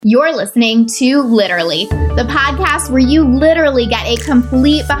You're listening to Literally, the podcast where you literally get a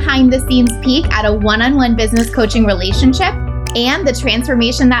complete behind-the-scenes peek at a one-on-one business coaching relationship and the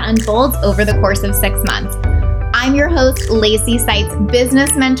transformation that unfolds over the course of 6 months. I'm your host, Lacey Seitz,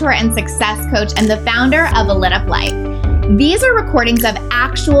 business mentor and success coach, and the founder of A Lit Up Life. These are recordings of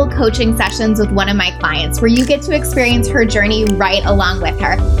actual coaching sessions with one of my clients where you get to experience her journey right along with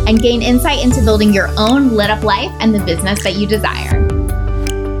her and gain insight into building your own lit up life and the business that you desire.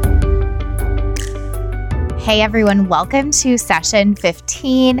 Hey everyone, welcome to session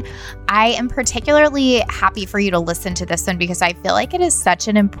 15. I am particularly happy for you to listen to this one because I feel like it is such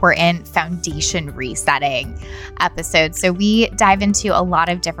an important foundation resetting episode. So we dive into a lot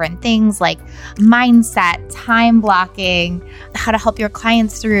of different things like mindset, time blocking, how to help your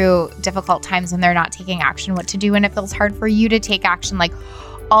clients through difficult times when they're not taking action, what to do when it feels hard for you to take action, like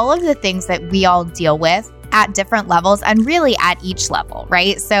all of the things that we all deal with at different levels and really at each level,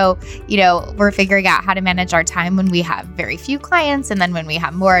 right? So, we're figuring out how to manage our time when we have very few clients and then when we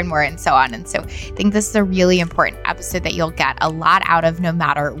have more and more and so on. And so I think this is a really important episode that you'll get a lot out of no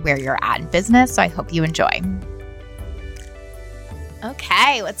matter where you're at in business. So I hope you enjoy.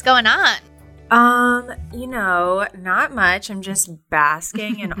 Okay, what's going on? Not much. I'm just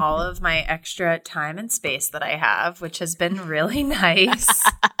basking in all of my extra time and space that I have, which has been really nice.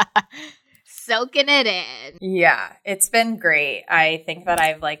 Soaking it in. Yeah, it's been great. I think that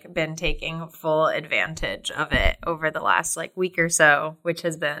I've been taking full advantage of it over the last week or so, which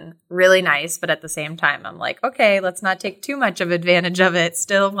has been really nice. But at the same time, I'm like, okay, let's not take too much of advantage of it.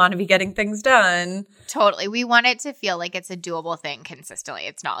 Still want to be getting things done. Totally. We want it to feel like it's a doable thing consistently.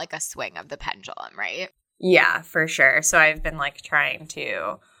 It's not like a swing of the pendulum, right? Yeah, for sure. So I've been trying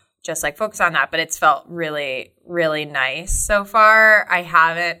to just focus on that, but it's felt really, really nice so far.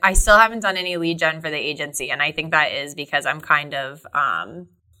 I still haven't done any lead gen for the agency. And I think that is because I'm kind of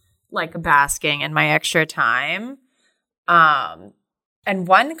basking in my extra time. And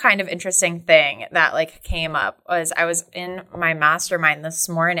one kind of interesting thing that came up was I was in my mastermind this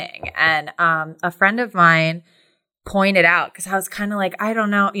morning and a friend of mine pointed out, because I was kind of I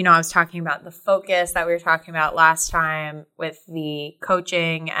don't know, I was talking about the focus that we were talking about last time with the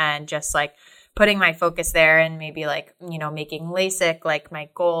coaching and just putting my focus there and maybe making LASIK my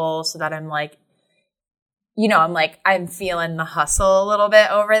goal so that I'm feeling the hustle a little bit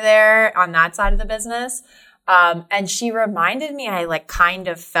over there on that side of the business. And she reminded me I kind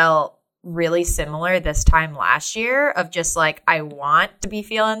of felt really similar this time last year of just I want to be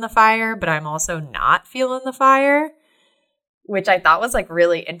feeling the fire, but I'm also not feeling the fire, which I thought was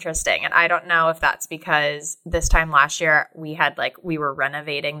really interesting. And I don't know if that's because this time last year we had we were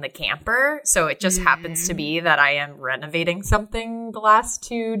renovating the camper. So it just happens to be that I am renovating something the last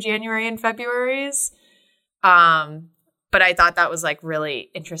 2 January and Februaries. But I thought that was really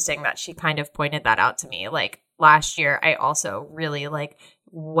interesting that she kind of pointed that out to me. Last year, I also really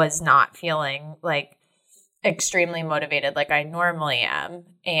was not feeling extremely motivated like I normally am.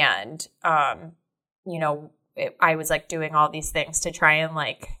 And, I was doing all these things to try and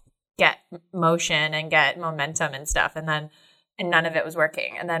get motion and get momentum and stuff. And none of it was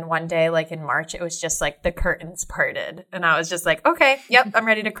working. And then one day, in March, it was just the curtains parted. And I was just okay, yep, I'm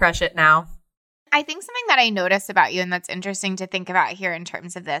ready to crush it now. I think something that I notice about you and that's interesting to think about here in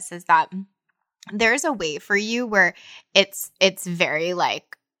terms of this is that there's a way for you where it's very I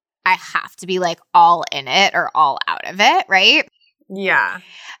have to be all in it or all out of it, right? Yeah.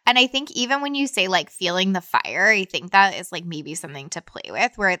 And I think even when you say feeling the fire, I think that is maybe something to play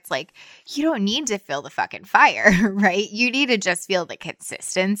with where it's you don't need to feel the fucking fire, right? You need to just feel the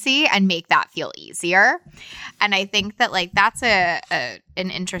consistency and make that feel easier. And I think that that's an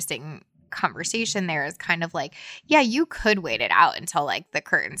interesting conversation there is kind of yeah, you could wait it out until the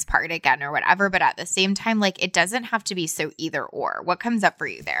curtains part again or whatever, but at the same time it doesn't have to be so either or. What comes up for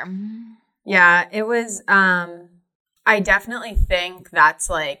you there? Yeah, it was I definitely think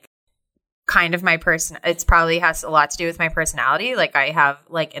that's kind of my person. It probably has a lot to do with my personality. I have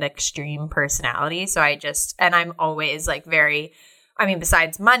an extreme personality, so and I'm always very,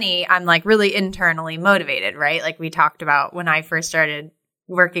 besides money, I'm really internally motivated, right? We talked about when I first started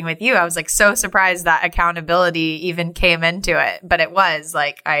working with you, I was so surprised that accountability even came into it. But it was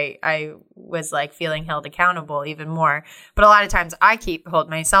I was feeling held accountable even more. But a lot of times I hold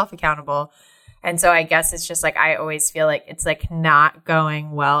myself accountable. And so I guess it's just I always feel it's not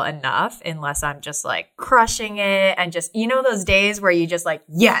going well enough unless I'm just crushing it and just, those days where you just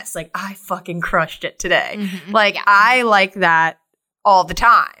yes, I fucking crushed it today. Mm-hmm. Yeah. I like that all the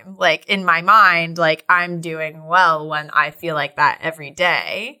time. In my mind, I'm doing well when I feel like that every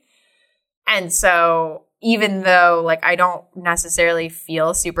day. And so even though like I don't necessarily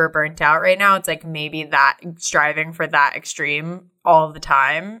feel super burnt out right now, it's like maybe that striving for that extreme all the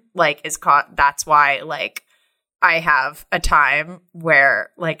time, like that's why like I have a time where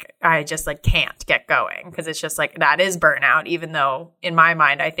like I just like can't get going, because it's just like that is burnout, even though in my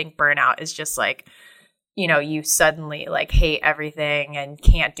mind I think burnout is just like, you know, you suddenly like hate everything and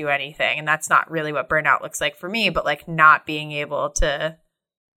can't do anything. And that's not really what burnout looks like for me, but like not being able to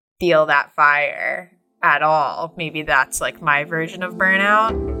feel that fire at all. Maybe that's like my version of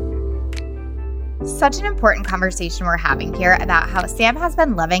burnout. Such an important conversation we're having here about how Sam has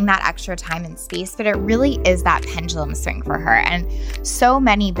been loving that extra time and space, but it really is that pendulum swing for her. And so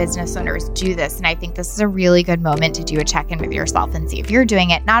many business owners do this. And I think this is a really good moment to do a check-in with yourself and see if you're doing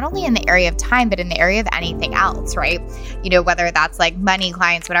it, not only in the area of time, but in the area of anything else, right? You know, whether that's like money,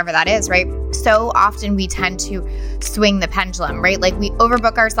 clients, whatever that is, right? So often we tend to swing the pendulum, right? Like we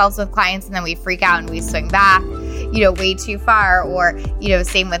overbook ourselves with clients and then we freak out and we swing back, you know, way too far. Or, you know,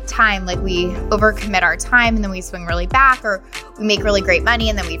 same with time, like we overcommit our time and then we swing really back, or we make really great money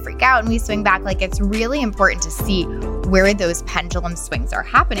and then we freak out and we swing back. Like it's really important to see where those pendulum swings are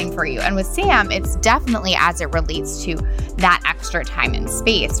happening for you. And with Sam, it's definitely as it relates to that extra time and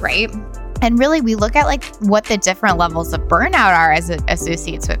space, right? And really, we look at like what the different levels of burnout are as it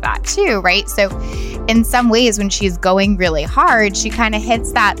associates with that too, right? So in some ways, when she's going really hard, she kind of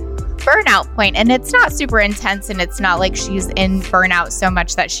hits that burnout point, and it's not super intense, and it's not like she's in burnout so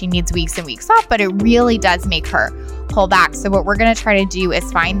much that she needs weeks and weeks off, but it really does make her pull back. So what we're going to try to do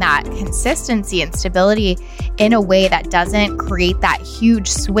is find that consistency and stability in a way that doesn't create that huge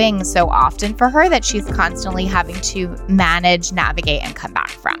swing so often for her that she's constantly having to manage, navigate, and come back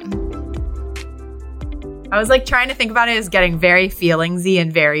from. I was like trying to think about it as getting very feelingsy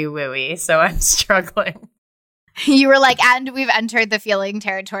and very wooey, so I'm struggling. You were like, and we've entered the feeling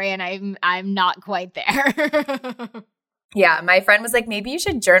territory, and I'm not quite there. Yeah, my friend was like, maybe you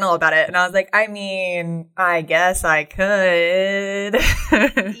should journal about it. And I was like, I mean, I guess I could.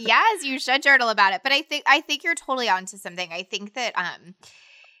 Yes, you should journal about it. But I think you're totally onto something. I think that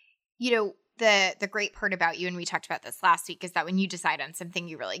you know, the great part about you, and we talked about this last week, is that when you decide on something,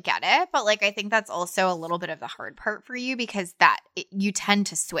 you really get it. But like, I think that's also a little bit of the hard part for you, because you tend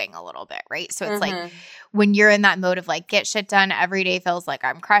to swing a little bit, right? So it's like when you're in that mode of like, get shit done, every day feels like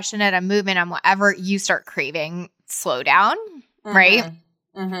I'm crushing it, I'm moving, I'm whatever, you start craving slow down, right?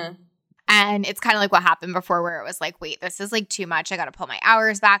 And it's kind of like what happened before, where it was like, wait, this is like too much. I got to pull my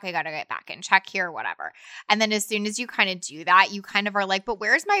hours back. I got to get back in check here, whatever. And then as soon as you kind of do that, you kind of are like, but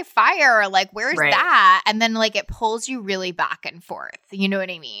where's my fire? Like, where's that? And then like it pulls you really back and forth. You know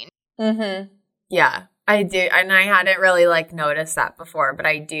what I mean? Yeah, I do. And I hadn't really like noticed that before, but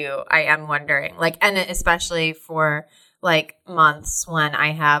I am wondering, like, and especially for like months when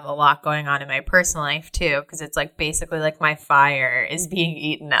I have a lot going on in my personal life too, because it's like basically like my fire is being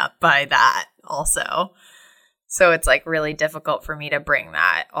eaten up by that also. So it's like really difficult for me to bring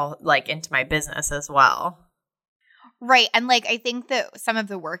that all like into my business as well. Right. And like, I think that some of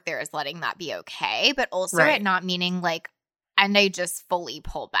the work there is letting that be okay, but also it not meaning like, and I just fully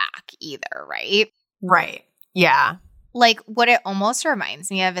pull back either, right? Right. Yeah. Like what it almost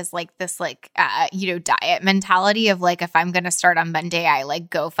reminds me of is like this like, you know, diet mentality of like, if I'm going to start on Monday, I like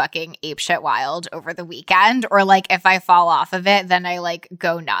go fucking apeshit wild over the weekend. Or like if I fall off of it, then I like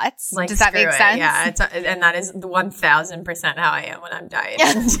go nuts. Like, does that make sense? Yeah. And that is 1000% how I am when I'm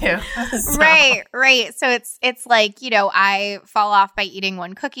dieting too. So. Right. So it's like, you know, I fall off by eating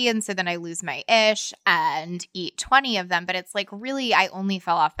one cookie, and so then I lose my ish and eat 20 of them. But it's like really, I only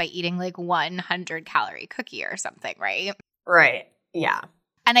fell off by eating like 100 calorie cookie or something, right? Right. Yeah.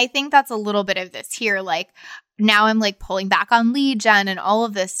 And I think that's a little bit of this here. Like now I'm like pulling back on lead gen and all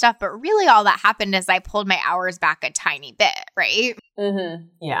of this stuff. But really all that happened is I pulled my hours back a tiny bit, right?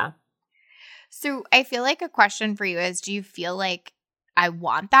 Yeah. So I feel like a question for you is, do you feel like I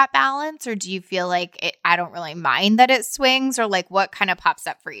want that balance, or do you feel like I don't really mind that it swings, or like what kind of pops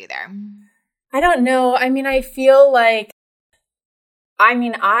up for you there? I don't know. I mean, I feel like,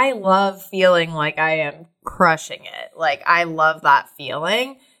 I love feeling like I am crushing it. Like, I love that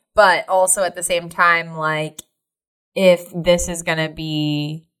feeling. But also at the same time, like, if this is going to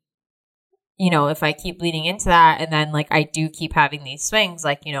be, you know, if I keep leading into that and then, like, I do keep having these swings,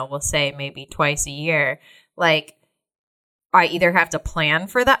 like, you know, we'll say maybe twice a year, like, I either have to plan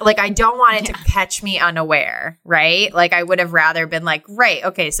for that. Like, I don't want it to catch me unaware, right? Like, I would have rather been like, right,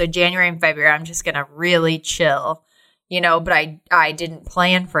 okay, so January and February, I'm just going to really chill. You know, but I didn't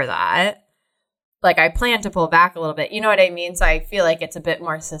plan for that. Like, I planned to pull back a little bit. You know what I mean? So I feel like it's a bit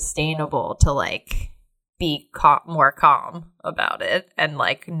more sustainable to, like, be more calm about it and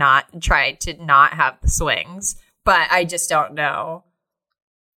like not try to not have the swings. But I just don't know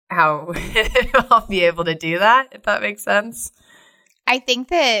how I'll be able to do that, if that makes sense. I think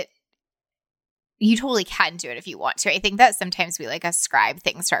that you totally can do it if you want to. I think that sometimes we like ascribe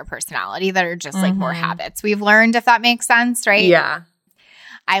things to our personality that are just like more habits we've learned, if that makes sense, right? Yeah.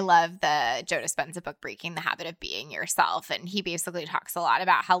 I love the Joe Dispenza book, Breaking the Habit of Being Yourself. And he basically talks a lot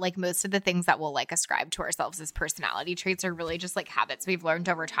about how like most of the things that we'll like ascribe to ourselves as personality traits are really just like habits we've learned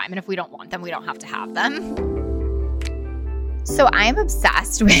over time. And if we don't want them, we don't have to have them. So I'm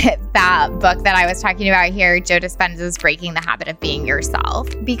obsessed with that book that I was talking about here, Joe Dispenza's Breaking the Habit of Being Yourself,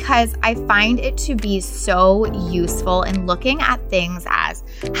 because I find it to be so useful in looking at things as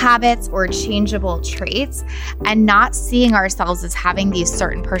habits or changeable traits and not seeing ourselves as having these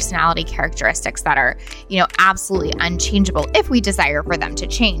certain personality characteristics that are, you know, absolutely unchangeable if we desire for them to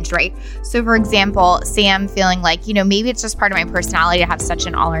change, right? So for example, Sam feeling like, you know, maybe it's just part of my personality to have such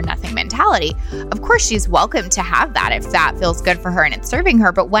an all or nothing mentality. Of course, she's welcome to have that if that feels good for her and it's serving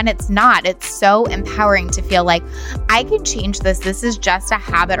her. But when it's not, it's so empowering to feel like I can change this. This is just a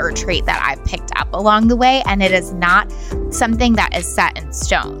habit or trait that I've picked up along the way, and it is not something that is set in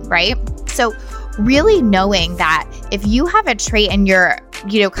stone, right? So really knowing that if you have a trait and you're,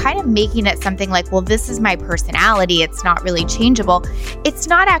 you know, kind of making it something like, well, this is my personality, it's not really changeable, it's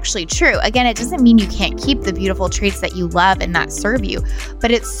not actually true. Again, it doesn't mean you can't keep the beautiful traits that you love and that serve you,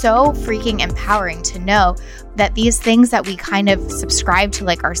 but it's so freaking empowering to know that these things that we kind of subscribe to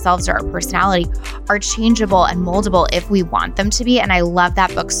like ourselves or our personality are changeable and moldable if we want them to be. And I love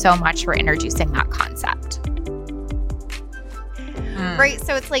that book so much for introducing that concept. Right?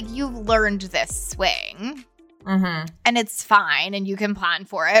 So it's like you've learned this swing and it's fine and you can plan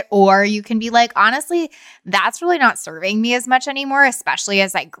for it. Or you can be like, honestly, that's really not serving me as much anymore, especially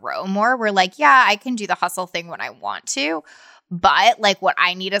as I grow more. We're like, yeah, I can do the hustle thing when I want to. But like what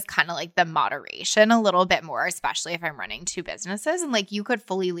I need is kind of like the moderation a little bit more, especially if I'm running two businesses. And like you could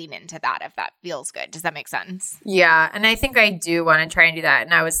fully lean into that if that feels good. Does that make sense? Yeah. And I think I do want to try and do that.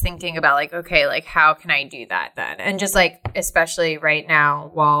 And I was thinking about like, okay, like how can I do that then? And just like, especially right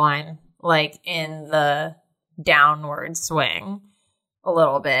now while I'm like in the downward swing a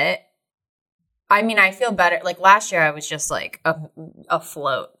little bit. I mean, I feel better. Like last year I was just like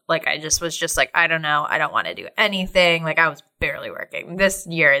afloat. Like I just was just like, I don't know. I don't want to do anything. Like I was barely working. This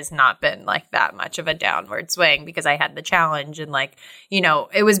year has not been like that much of a downward swing because I had the challenge and like, you know,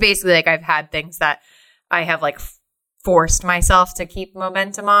 it was basically like I've had things that I have like forced myself to keep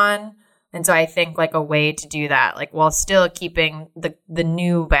momentum on. And so I think like a way to do that, like while still keeping the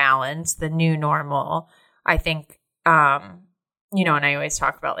new balance, the new normal, I think, you know, and I always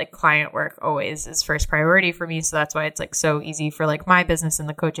talk about like client work always is first priority for me. So that's why it's like so easy for like my business and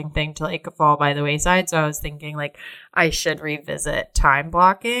the coaching thing to like fall by the wayside. So I was thinking like I should revisit time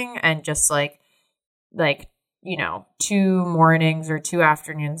blocking and just like, you know, 2 mornings or 2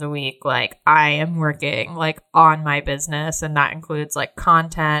 afternoons a week, like I am working like on my business. And that includes like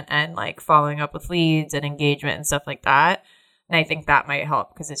content and like following up with leads and engagement and stuff like that. And I think that might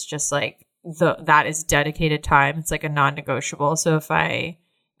help because it's just like, that is dedicated time. It's like a non-negotiable. So if I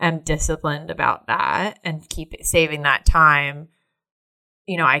am disciplined about that and keep saving that time,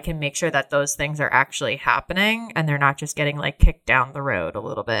 you know, I can make sure that those things are actually happening and they're not just getting like kicked down the road a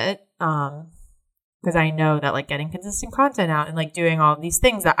little bit. Because I know that like getting consistent content out and like doing all these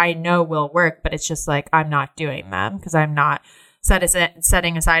things that I know will work, but it's just like I'm not doing them because I'm not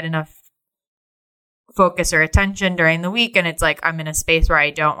setting aside enough focus or attention during the week. And it's like I'm in a space where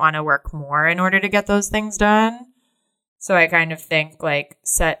I don't want to work more in order to get those things done. So I kind of think like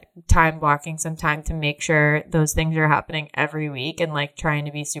set time blocking some time to make sure those things are happening every week and like trying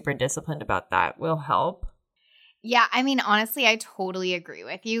to be super disciplined about that will help. Yeah, I mean, honestly, I totally agree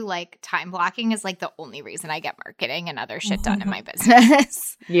with you. Like time blocking is like the only reason I get marketing and other shit done in my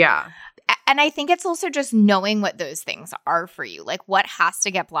business. Yeah. And I think it's also just knowing what those things are for you. Like what has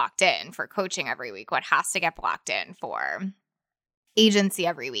to get blocked in for coaching every week? What has to get blocked in for agency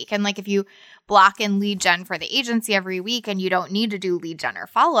every week? And like if you block in lead gen for the agency every week and you don't need to do lead gen or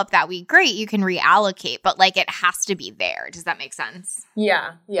follow-up that week, great, you can reallocate. But like it has to be there. Does that make sense?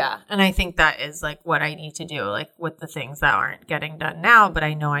 Yeah. Yeah. And I think that is like what I need to do, like with the things that aren't getting done now, but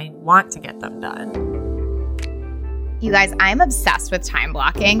I know I want to get them done. You guys, I'm obsessed with time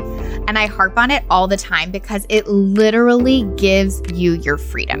blocking and I harp on it all the time because it literally gives you your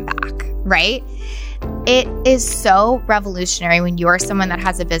freedom back, right? It is so revolutionary when you are someone that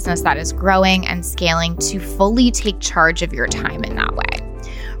has a business that is growing and scaling to fully take charge of your time in that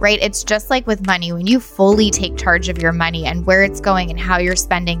way, right? It's just like with money. When you fully take charge of your money and where it's going and how you're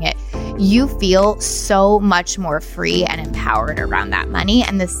spending it, you feel so much more free and empowered around that money.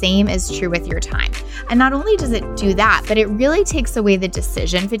 And the same is true with your time. And not only does it do that, but it really takes away the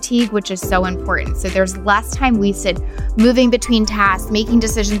decision fatigue, which is so important. So there's less time wasted moving between tasks, making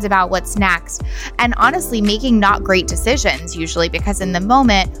decisions about what's next, and honestly, making not great decisions usually, because in the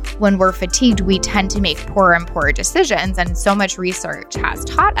moment when we're fatigued, we tend to make poorer and poorer decisions. And so much research has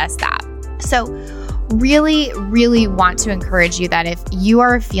taught us that. So really, really want to encourage you that if you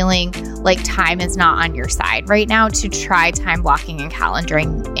are feeling like time is not on your side right now, to try time blocking and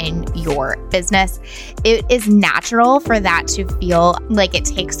calendaring in your business. It is natural for that to feel like it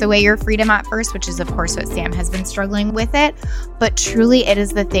takes away your freedom at first, which is of course what Sam has been struggling with it. But truly it is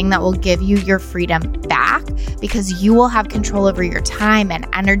the thing that will give you your freedom back, because you will have control over your time and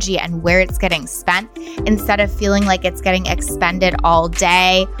energy and where it's getting spent, instead of feeling like it's getting expended all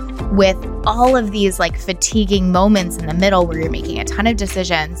day with all of these like fatiguing moments in the middle where you're making a ton of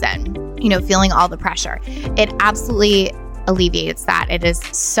decisions and, feeling all the pressure. It absolutely alleviates that. It is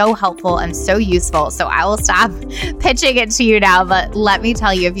so helpful and so useful. So I will stop pitching it to you now, but let me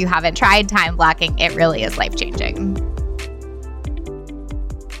tell you, if you haven't tried time blocking, it really is life-changing.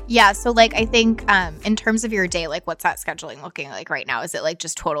 Yeah. So I think in terms of your day, what's that scheduling looking like right now? Is it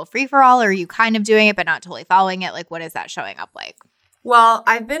just total free for all, or are you kind of doing it but not totally following it? What is that showing up like? Well,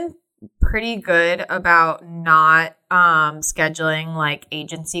 I've been pretty good about not scheduling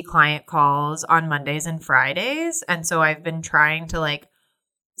agency client calls on Mondays and Fridays. And so I've been trying to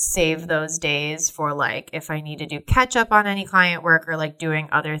save those days for if I need to do catch up on any client work or doing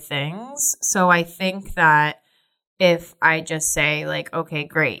other things. So I think that if I just say okay,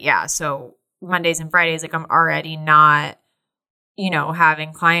 great. Yeah. So Mondays and Fridays, I'm already not,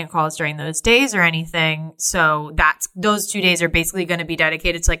 having client calls during those days or anything. So those 2 days are basically going to be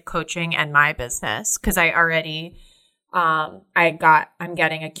dedicated to coaching and my business. Cause I already, I'm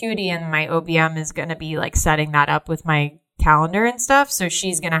getting Acuity, and my OBM is going to be setting that up with my calendar and stuff. So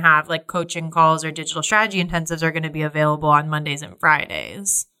she's going to have coaching calls or digital strategy intensives are going to be available on Mondays and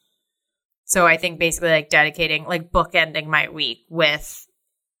Fridays. So I think basically dedicating, bookending my week with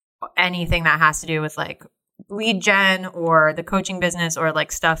anything that has to do with lead gen or the coaching business or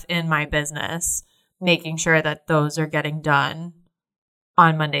stuff in my business, making sure that those are getting done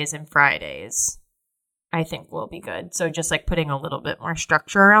on Mondays and Fridays, I think will be good. So just putting a little bit more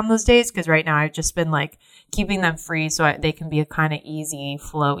structure around those days, because right now I've just been keeping them free so they can be a kind of easy,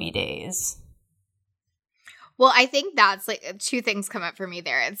 flowy days. Well, I think that's two things come up for me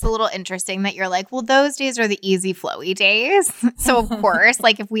there. It's a little interesting that you're well, those days are the easy, flowy days. So of course,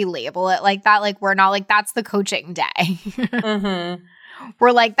 if we label it like that, we're not that's the coaching day. Mm-hmm.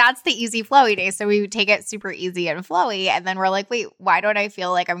 We're that's the easy, flowy day. So we take it super easy and flowy. And then we're wait, why don't I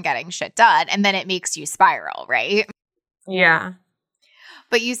feel like I'm getting shit done? And then it makes you spiral, right? Yeah.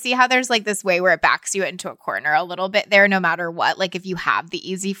 But you see how there's this way where it backs you into a corner a little bit there, no matter what. If you have the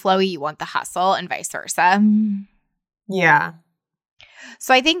easy flowy, you want the hustle, and vice versa. Yeah.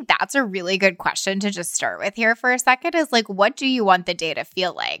 So I think that's a really good question to just start with here for a second is what do you want the day to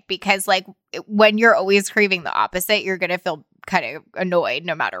feel like? Because when you're always craving the opposite, you're going to feel kind of annoyed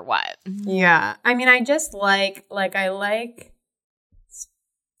no matter what. Yeah. I mean, I just I like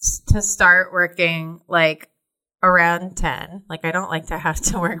to start working around 10. I don't like to have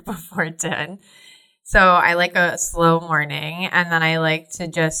to work before 10. So I like a slow morning, and then I like to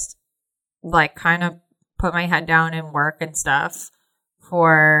just kind of put my head down and work and stuff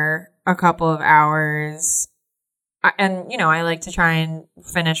for a couple of hours. And, I like to try and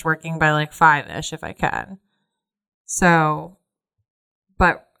finish working by 5-ish if I can. So,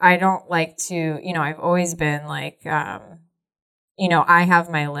 but I don't like to, I've always been I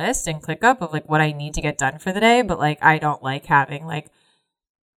have my list and ClickUp of what I need to get done for the day, but I don't like having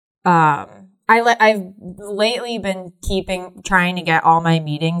I've lately been trying to get all my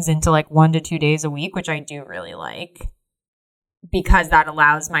meetings into 1 to 2 days a week, which I do really like, because that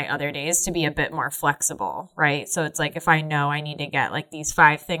allows my other days to be a bit more flexible, right? So it's if I know I need to get these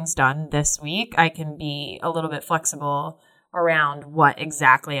 5 things done this week, I can be a little bit flexible around what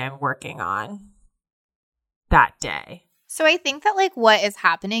exactly I'm working on that day. So I think that what is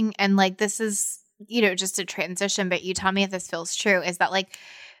happening, and this is, just a transition, but you tell me if this feels true, is that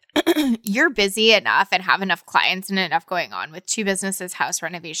you're busy enough and have enough clients and enough going on with 2 businesses, house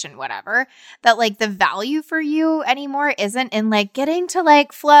renovation, whatever, that the value for you anymore isn't in getting to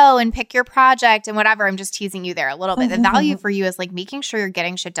flow and pick your project and whatever. I'm just teasing you there a little bit. The value for you is making sure you're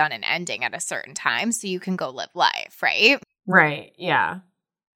getting shit done and ending at a certain time so you can go live life, right? Right. Yeah.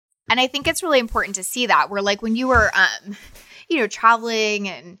 And I think it's really important to see that where when you were, traveling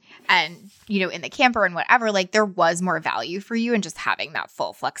and in the camper and whatever, like there was more value for you in just having that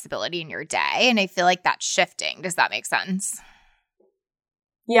full flexibility in your day. And I feel like that's shifting. Does that make sense?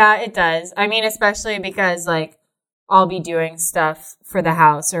 Yeah, it does. I mean, especially because like I'll be doing stuff for the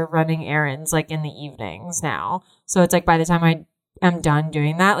house or running errands like in the evenings now. So it's like by the time I am done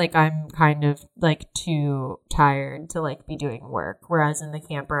doing that, like I'm kind of like too tired to like be doing work. Whereas in the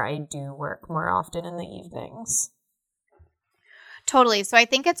camper, I do work more often in the evenings. Totally. So I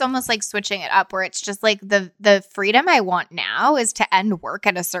think it's almost like switching it up where it's just like the freedom I want now is to end work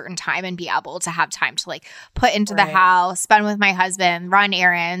at a certain time and be able to have time to like put into the house, spend with my husband, run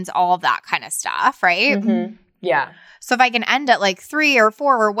errands, all of that kind of stuff, right? Mm-hmm. Yeah. So if I can end at like 3 or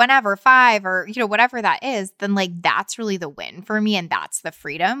 4 or whenever, 5 or, whatever that is, then like that's really the win for me. And that's the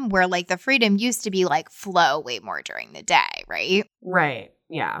freedom where like the freedom used to be like flow way more during the day, right? Right.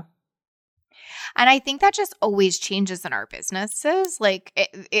 Yeah. And I think that just always changes in our businesses. Like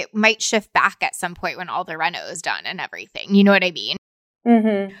it might shift back at some point when all the reno is done and everything. You know what I mean?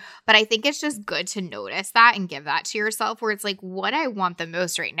 Mm-hmm. But I think it's just good to notice that and give that to yourself where it's like what I want the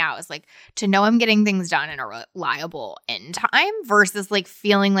most right now is like to know I'm getting things done in a reliable end time versus like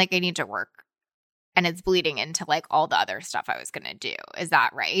feeling like I need to work and it's bleeding into like all the other stuff I was going to do. Is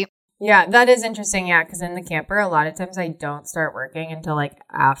that right? Yeah, that is interesting. Yeah, because in the camper, a lot of times I don't start working until like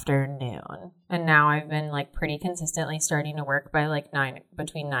afternoon. And now I've been like pretty consistently starting to work by like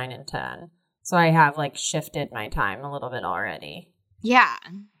between 9 and 10. So I have like shifted my time a little bit already. Yeah,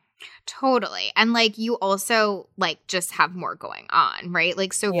 totally. And like you also like just have more going on, right?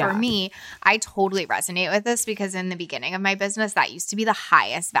 Like, so for me, I totally resonate with this because in the beginning of my business, that used to be the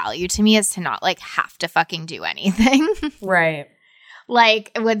highest value to me is to not like have to fucking do anything. Right.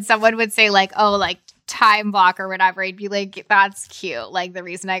 Like when someone would say like, oh, like time block or whatever, I'd be like, that's cute. Like the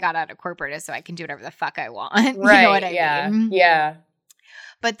reason I got out of corporate is so I can do whatever the fuck I want. Right. You know what I mean? Yeah.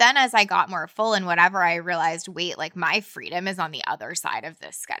 But then as I got more full and whatever, I realized, wait, like my freedom is on the other side of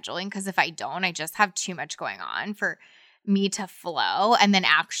this scheduling because if I don't, I just have too much going on for me to flow and then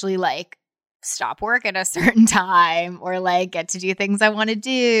actually like stop work at a certain time or like get to do things I want to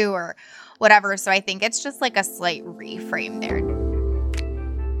do or whatever. So I think it's just like a slight reframe there.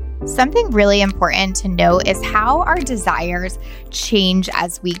 Something really important to note is how our desires change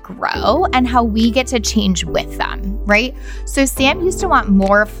as we grow and how we get to change with them, right? So Sam used to want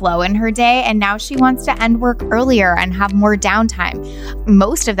more flow in her day, and now she wants to end work earlier and have more downtime.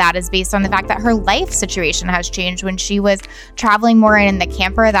 Most of that is based on the fact that her life situation has changed. When she was traveling more in the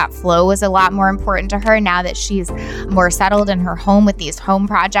camper, that flow was a lot more important to her. Now that she's more settled in her home with these home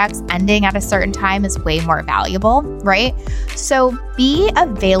projects, ending at a certain time is way more valuable, right? So be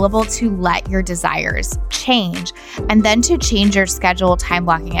available to let your desires change and then to change your schedule, time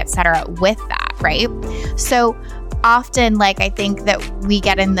blocking, etc. with that, right? So often, like, I think that we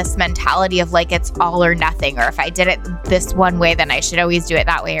get in this mentality of like, it's all or nothing, or if I did it this one way, then I should always do it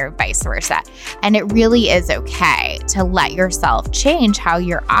that way or vice versa. And it really is okay to let yourself change how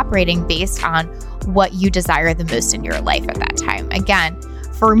you're operating based on what you desire the most in your life at that time. Again,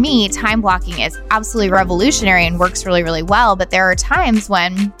 for me, time blocking is absolutely revolutionary and works really, really well. But there are times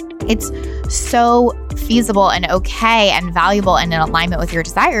when it's so feasible and okay and valuable and in alignment with your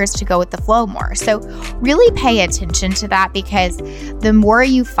desires to go with the flow more. So really pay attention to that because the more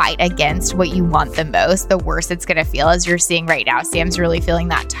you fight against what you want the most, the worse it's going to feel, as you're seeing right now. Sam's really feeling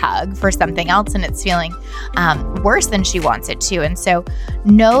that tug for something else and it's feeling worse than she wants it to. And so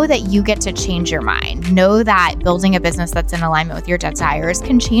know that you get to change your mind. Know that building a business that's in alignment with your desires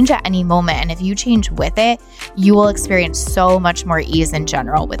can change at any moment. And if you change with it, you will experience so much more ease in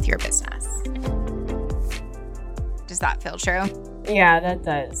general with your business. Does that feel true? Yeah, that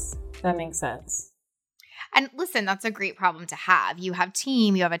does. That makes sense. And listen, that's a great problem to have. You have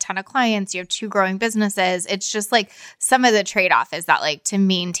team, you have a ton of clients, you have 2 growing businesses. It's just like some of the trade-off is that like to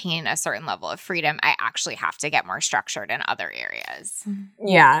maintain a certain level of freedom, I actually have to get more structured in other areas.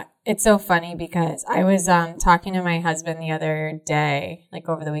 Yeah, it's so funny because I was talking to my husband the other day, like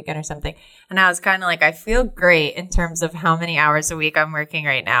over the weekend or something, and I was kind of like, I feel great in terms of how many hours a week I'm working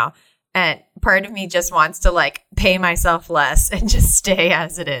right now. And part of me just wants to like pay myself less and just stay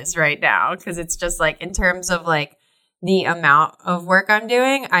as it is right now. Cause it's just like in terms of like the amount of work I'm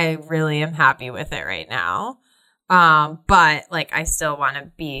doing, I really am happy with it right now. But like I still want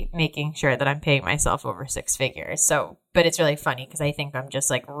to be making sure that I'm paying myself over 6 figures. So, but it's really funny because I think I'm just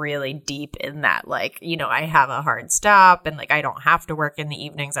like really deep in that, like, you know, I have a hard stop and like I don't have to work in the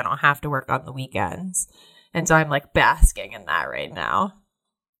evenings. I don't have to work on the weekends. And so I'm like basking in that right now.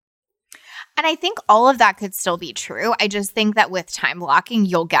 And I think all of that could still be true. I just think that with time blocking,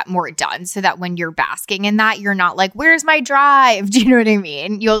 you'll get more done so that when you're basking in that, you're not like, where's my drive? Do you know what I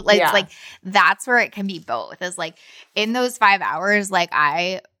mean? You'll like, it's like that's where it can be both. Is like in those 5 hours, like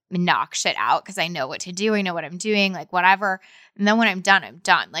I knock shit out because I know what to do. I know what I'm doing, like whatever. And then when I'm done, I'm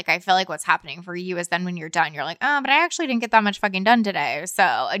done. Like I feel like what's happening for you is then when you're done, you're like, oh, but I actually didn't get that much fucking done today. So,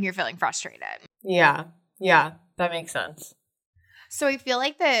 and you're feeling frustrated. Yeah. Yeah. That makes sense. So I feel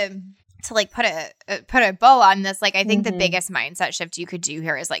like to like put a bow on this, like I think the biggest mindset shift you could do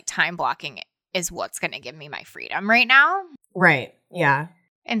here is like time blocking is what's going to give me my freedom right now. Right. Yeah.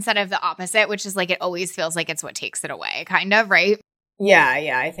 Instead of the opposite, which is like it always feels like it's what takes it away, kind of, right? Yeah.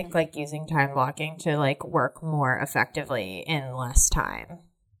 Yeah. I think like using time blocking to like work more effectively in less time.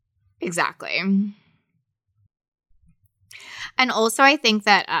 Exactly. And also I think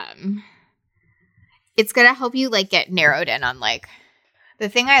that it's going to help you like get narrowed in on like the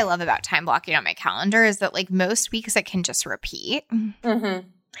thing I love about time blocking on my calendar is that like most weeks it can just repeat. Mm-hmm.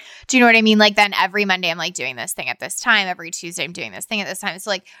 Do you know what I mean? Like then every Monday I'm like doing this thing at this time. Every Tuesday I'm doing this thing at this time. So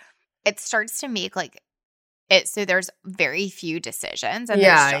like it starts to make like it so there's very few decisions and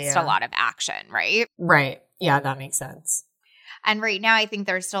there's just a lot of action, right? Right. Yeah, that makes sense. And right now I think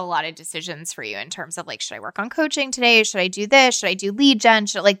there's still a lot of decisions for you in terms of like, should I work on coaching today? Should I do this? Should I do lead gen?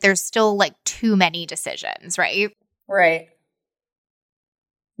 Like there's still like too many decisions, right? Right.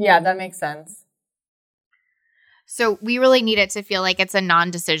 Yeah, that makes sense. So we really need it to feel like it's a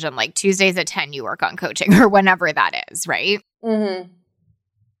non-decision, like Tuesdays at 10 you work on coaching or whenever that is, right? Mm-hmm.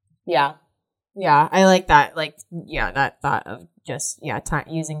 Yeah. Yeah, I like that. Like, yeah, that thought of just,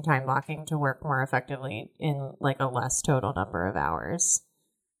 using time blocking to work more effectively in like a less total number of hours.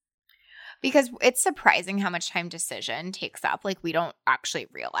 Because it's surprising how much time decision takes up. Like we don't actually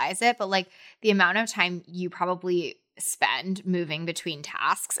realize it, but like the amount of time you probably spend moving between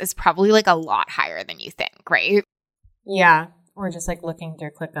tasks is probably like a lot higher than you think, right? Yeah. Or just like looking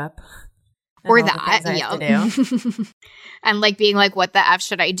through ClickUp. Or that, yeah. And like being like, what the F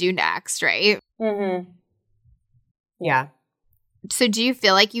should I do next, right? Mm-hmm. Yeah. So do you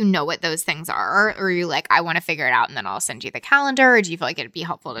feel like you know what those things are? Or are you like, I want to figure it out and then I'll send you the calendar? Or do you feel like it'd be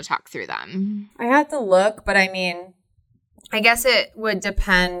helpful to talk through them? I have to look, but I mean, I guess it would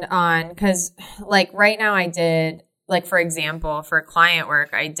depend on, because like right now I did, like for example, for client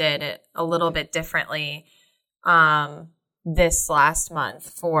work, I did it a little bit differently this last month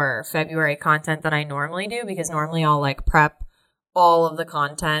for February content than I normally do, because normally I'll like prep all of the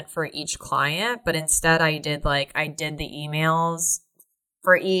content for each client, but instead I did the emails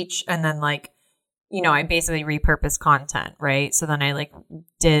for each, and then like, you know, I basically repurposed content, right? So then I like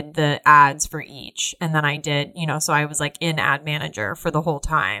did the ads for each, and then I did, you know, so I was like in Ad Manager for the whole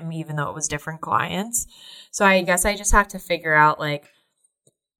time, even though it was different clients. So I guess I just have to figure out like,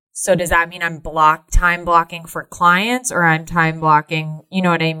 so does that mean I'm time blocking for clients, or I'm time blocking, you know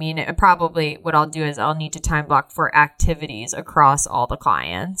what I mean? Probably what I'll do is I'll need to time block for activities across all the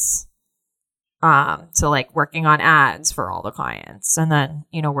clients. So like working on ads for all the clients, and then,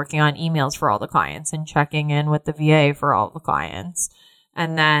 you know, working on emails for all the clients and checking in with the VA for all the clients.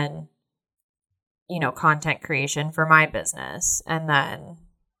 And then, you know, content creation for my business, and then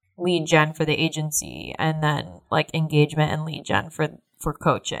lead gen for the agency, and then like engagement and lead gen for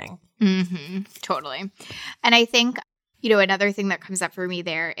coaching. Mm-hmm. Totally. And I think, you know, another thing that comes up for me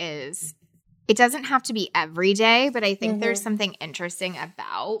there is it doesn't have to be every day, but I think there's something interesting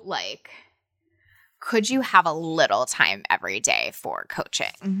about like, could you have a little time every day for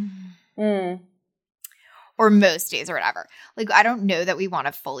coaching? Or most days or whatever. Like, I don't know that we want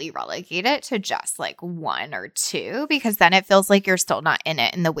to fully relegate it to just like 1 or 2, because then it feels like you're still not in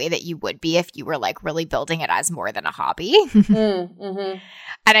it in the way that you would be if you were like really building it as more than a hobby. And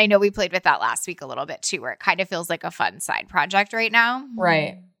I know we played with that last week a little bit too, where it kind of feels like a fun side project right now.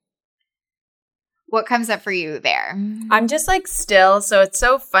 Right. What comes up for you there? I'm just like still, so it's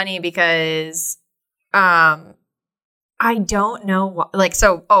so funny because I don't know what, like,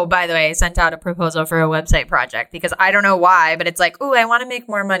 so, oh, by the way, I sent out a proposal for a website project because I don't know why, but it's like, oh, I want to make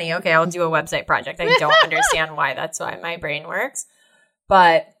more money. Okay, I'll do a website project. I don't understand why. That's why my brain works.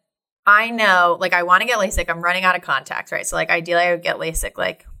 But I know, like, I want to get LASIK. I'm running out of contacts, right? So, like, ideally, I would get LASIK,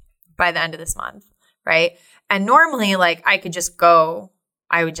 like, by the end of this month, right? And normally, like, I would just go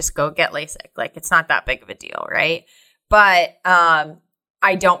get LASIK. Like, it's not that big of a deal, right? But,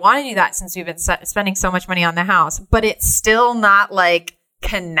 I don't want to do that since we've been spending so much money on the house, but it's still not like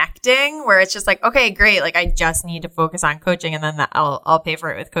connecting where it's just like, okay, great. Like I just need to focus on coaching, and then I'll pay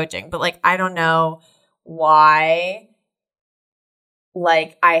for it with coaching. But like, I don't know why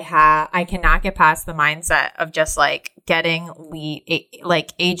like I cannot get past the mindset of just like getting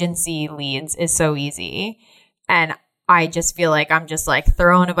agency leads is so easy. And I just feel like I'm just like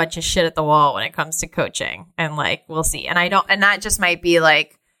throwing a bunch of shit at the wall when it comes to coaching, and like, we'll see. And that just might be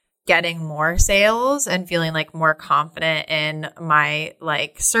like getting more sales and feeling like more confident in my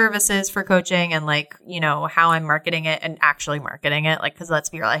like services for coaching and like, you know, how I'm marketing it and actually marketing it. Like, cause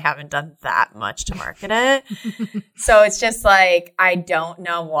let's be real, I haven't done that much to market it. So it's just like, I don't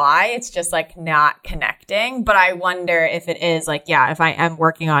know why it's just like not connecting, but I wonder if it is like, yeah, if I am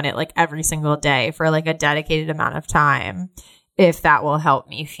working on it like every single day for like a dedicated amount of time, if that will help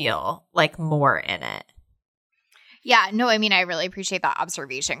me feel like more in it. Yeah, no, I mean, I really appreciate that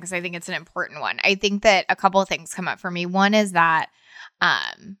observation because I think it's an important one. I think that a couple of things come up for me. One is that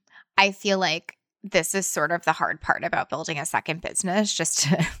I feel like this is sort of the hard part about building a second business, just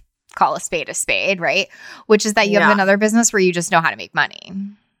to call a spade, right? Which is that you have another business where you just know how to make money.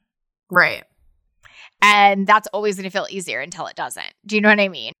 Right. And that's always going to feel easier until it doesn't. Do you know what I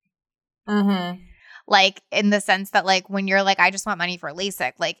mean? Mm-hmm. Like, in the sense that, like, when you're like, I just want money for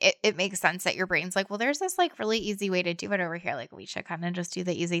LASIK, like, it makes sense that your brain's like, well, there's this, like, really easy way to do it over here. Like, we should kind of just do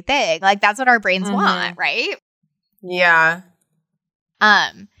the easy thing. Like, that's what our brains want, right? Yeah.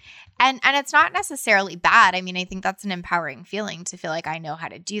 And it's not necessarily bad. I mean, I think that's an empowering feeling to feel like I know how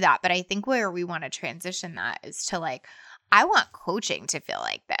to do that. But I think where we want to transition that is to, like, I want coaching to feel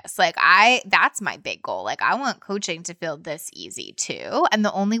like this. Like, that's my big goal. Like, I want coaching to feel this easy too. And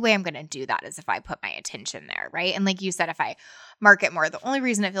the only way I'm going to do that is if I put my attention there, right? And like you said, if I market more, the only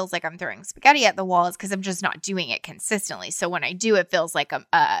reason it feels like I'm throwing spaghetti at the wall is because I'm just not doing it consistently. So when I do, it feels like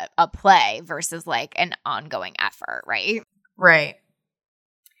a play versus like an ongoing effort, right? Right.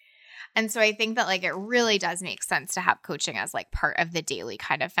 And so I think that like it really does make sense to have coaching as like part of the daily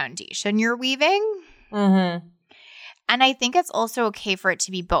kind of foundation you're weaving. Mm-hmm. And I think it's also okay for it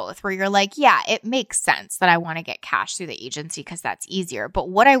to be both, where you're like, yeah, it makes sense that I want to get cash through the agency because that's easier. But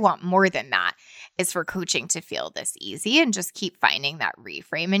what I want more than that is for coaching to feel this easy, and just keep finding that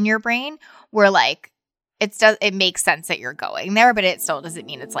reframe in your brain where like it makes sense that you're going there, but it still doesn't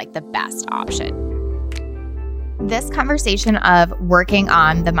mean it's like the best option. This conversation of working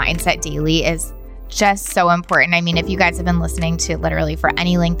on the mindset daily is just so important. I mean, if you guys have been listening to literally for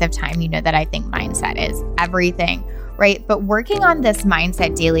any length of time, you know that I think mindset is everything, right? But working on this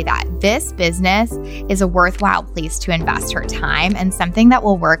mindset daily, that this business is a worthwhile place to invest her time and something that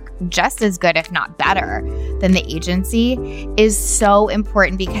will work just as good, if not better, than the agency, is so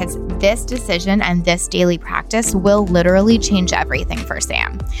important, because this decision and this daily practice will literally change everything for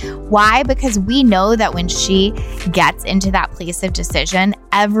Sam. Why? Because we know that when she gets into that place of decision,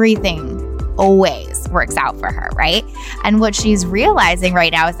 everything always works out for her, right? And what she's realizing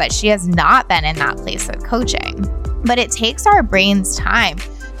right now is that she has not been in that place with coaching. But it takes our brains time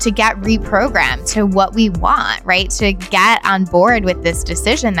to get reprogrammed to what we want, right? To get on board with this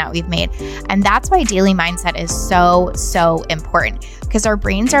decision that we've made. And that's why daily mindset is so, so important, because our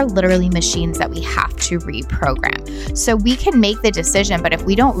brains are literally machines that we have to reprogram. So we can make the decision, but if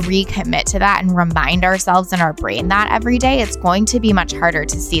we don't recommit to that and remind ourselves in our brain that every day, it's going to be much harder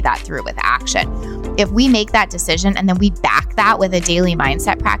to see that through with action. If we make that decision and then we back that with a daily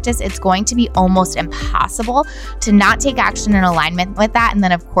mindset practice, it's going to be almost impossible to not take action in alignment with that, and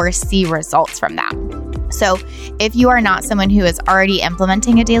then of course see results from that. So if you are not someone who is already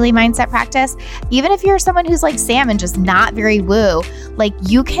implementing a daily mindset practice, even if you're someone who's like Sam and just not very woo, like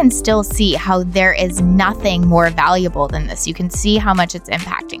you can still see how there is nothing more valuable than this. You can see how much it's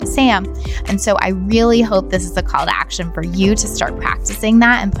impacting Sam. And so I really hope this is a call to action for you to start practicing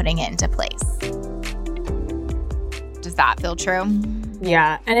that and putting it into place. Does that feel true?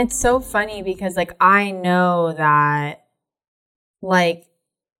 Yeah. And it's so funny because like I know that like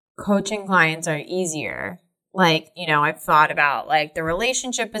coaching clients are easier. Like, you know, I've thought about like the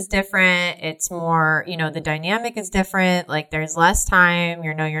relationship is different. It's more, you know, the dynamic is different. Like there's less time,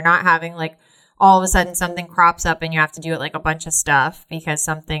 you know, you're not having like all of a sudden something crops up and you have to do it like a bunch of stuff because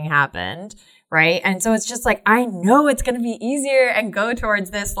something happened. Right. And so it's just like, I know it's going to be easier and go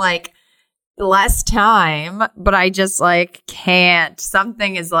towards this like less time, but I just like can't.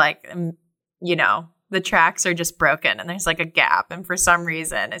 Something is like, you know, the tracks are just broken and there's like a gap. And for some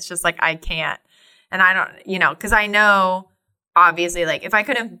reason, it's just like, I can't. And I don't, you know, because I know obviously like if I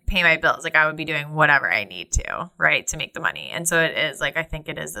couldn't pay my bills, like I would be doing whatever I need to, right, to make the money. And so it is like, I think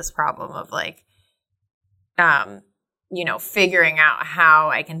it is this problem of like, you know, figuring out how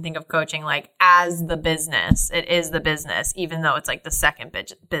I can think of coaching like as the business. It is the business, even though it's like the second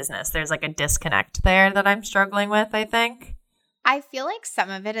business. There's like a disconnect there that I'm struggling with, I think. I feel like some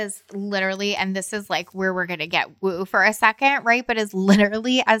of it is literally, and this is like where we're going to get woo for a second, right? But is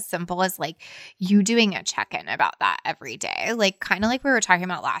literally as simple as like you doing a check-in about that every day. Like kind of like we were talking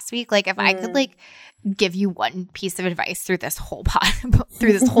about last week. Like if I could like give you one piece of advice through this whole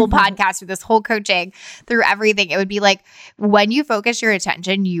through this whole podcast, through this whole coaching, through everything, it would be like when you focus your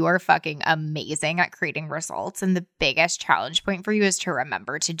attention, you are fucking amazing at creating results. And the biggest challenge point for you is to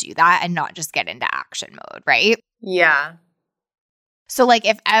remember to do that and not just get into action mode, right? Yeah. So like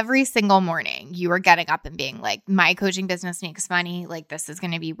if every single morning you were getting up and being like, my coaching business makes money, like this is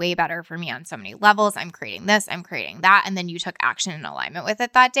going to be way better for me on so many levels. I'm creating this, I'm creating that. And then you took action in alignment with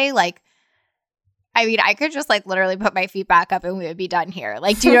it that day. Like, I mean, I could just like literally put my feet back up and we would be done here.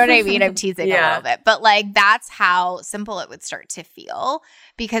 Like, do you know what I mean? I'm teasing a little bit. But like that's how simple it would start to feel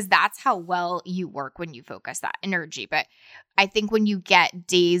because that's how well you work when you focus that energy. But I think when you get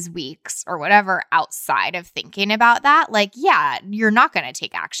days, weeks, or whatever outside of thinking about that, like, yeah, you're not going to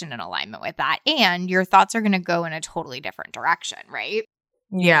take action in alignment with that. And your thoughts are going to go in a totally different direction, right?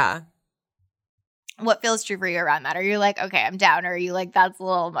 Yeah. What feels true for you around that? Are you like, okay, I'm down? Or are you like, that's a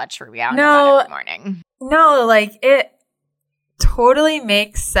little much for me out every morning? No, like it totally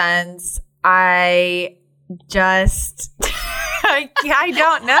makes sense. I just, I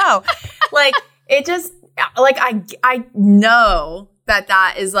don't know. Like it just, like I know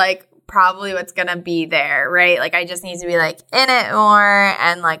that is like probably what's going to be there, right? Like I just need to be like in it more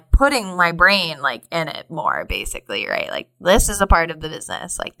and like putting my brain like in it more basically, right? Like this is a part of the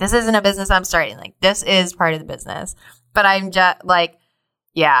business. Like this isn't a business I'm starting. Like this is part of the business. But I'm just like,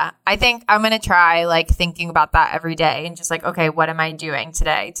 yeah, I think I'm going to try like thinking about that every day and just like, okay, what am I doing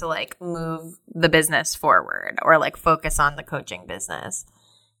today to like move the business forward or like focus on the coaching business?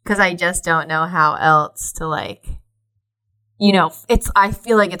 Because I just don't know how else to like, you know, I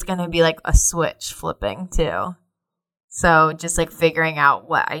feel like it's going to be like a switch flipping too. So just like figuring out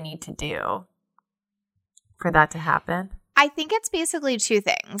what I need to do for that to happen. I think it's basically two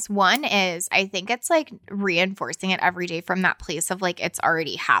things. One is I think it's like reinforcing it every day from that place of like it's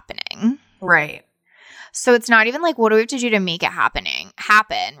already happening. Right. So it's not even like, what do we have to do to make it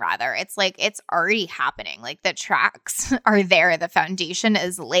happen, rather. It's like, it's already happening. Like the tracks are there. The foundation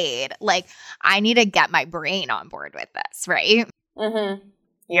is laid. Like I need to get my brain on board with this, right? Mm-hmm.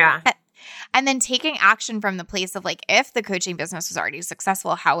 Yeah. And then taking action from the place of like, if the coaching business was already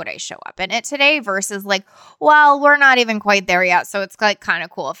successful, how would I show up in it today? Versus like, well, we're not even quite there yet. So it's like kind of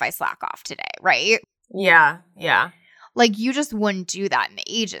cool if I slack off today, right? Yeah. Yeah. Like you just wouldn't do that in the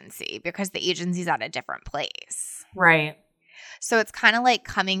agency because the agency's at a different place. Right. So it's kind of like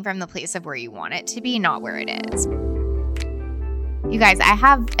coming from the place of where you want it to be, not where it is. You guys, I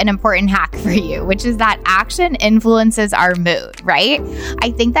have an important hack for you, which is that action influences our mood, right?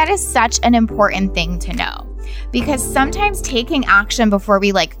 I think that is such an important thing to know. Because sometimes taking action before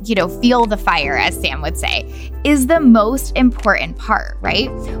we like, you know, feel the fire, as Sam would say, is the most important part, right?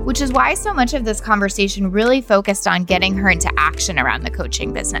 Which is why so much of this conversation really focused on getting her into action around the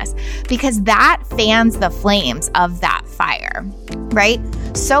coaching business, because that fans the flames of that fire, right?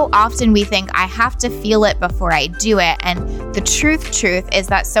 So often we think I have to feel it before I do it. And the truth is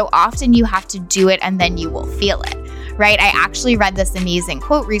that so often you have to do it and then you will feel it, right? I actually read this amazing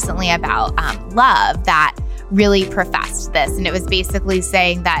quote recently about love that really professed this. And it was basically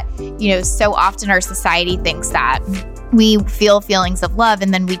saying that, you know, so often our society thinks that we feel feelings of love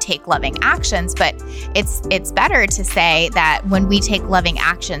and then we take loving actions. But it's better to say that when we take loving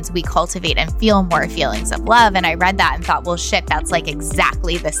actions, we cultivate and feel more feelings of love. And I read that and thought, well, shit, that's like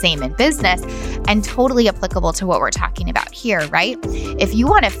exactly the same in business and totally applicable to what we're talking about here, right? If you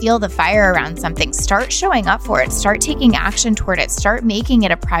want to feel the fire around something, start showing up for it, start taking action toward it, start making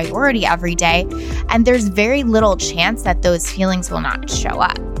it a priority every day. And there's very little chance that those feelings will not show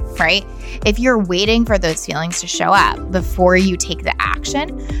up, right? If you're waiting for those feelings to show up before you take the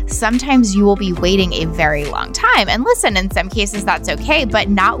action, sometimes you will be waiting a very long time. And listen, in some cases that's okay, but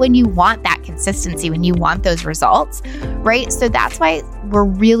not when you want that consistency, when you want those results, right? So that's why we're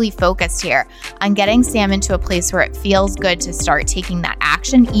really focused here on getting Sam into a place where it feels good to start taking that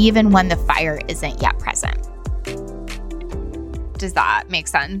action, even when the fire isn't yet present. Does that make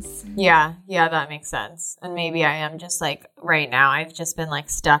sense? Yeah, that makes sense. And maybe I am just like right now, I've just been like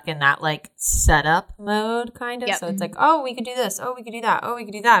stuck in that like setup mode kind of. Yep. So it's like, oh, we could do this. Oh, we could do that. Oh, we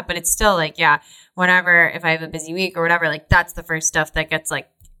could do that. But it's still like, yeah, whenever, if I have a busy week or whatever, like that's the first stuff that gets like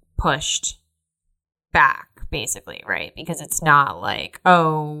pushed back basically, right? Because it's not like,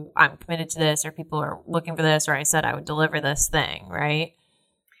 oh, I'm committed to this or people are looking for this or I said I would deliver this thing, right?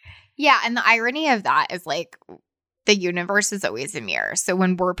 Yeah. And the irony of that is like, the universe is always a mirror. So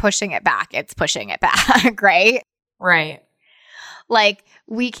when we're pushing it back, it's pushing it back, right? Right. Like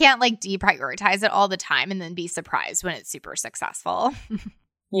we can't like deprioritize it all the time and then be surprised when it's super successful.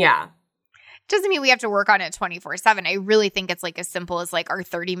 Yeah. Doesn't mean we have to work on it 24/7. I really think it's like as simple as like our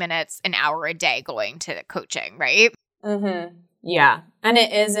 30 minutes, an hour a day going to coaching, right? Mm-hmm. Yeah. And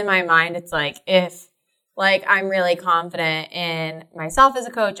it is in my mind. It's like if like I'm really confident in myself as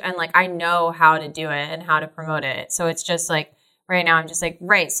a coach and like I know how to do it and how to promote it. So it's just like right now I'm just like,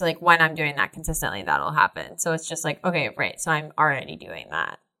 right. So like when I'm doing that consistently, that'll happen. So it's just like, okay, right. So I'm already doing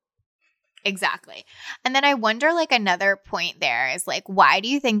that. Exactly. And then I wonder, like, another point there is, like, why do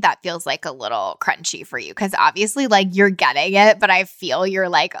you think that feels like a little crunchy for you? Because obviously, like, you're getting it, but I feel you're,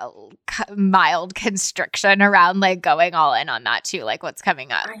 like, a mild constriction around, like, going all in on that, too. Like, what's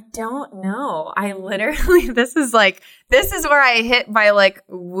coming up? I don't know. I literally, this is where I hit my, like,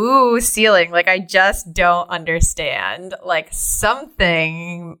 woo ceiling. Like, I just don't understand. Like,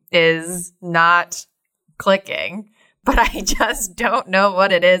 something is not clicking. But I just don't know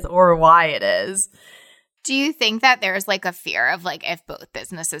what it is or why it is. Do you think that there's like a fear of like if both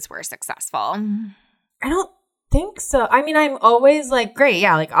businesses were successful? I don't think so. I mean, I'm always like, great.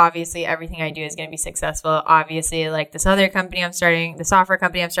 Yeah. Like obviously everything I do is going to be successful. Obviously like this other company I'm starting, the software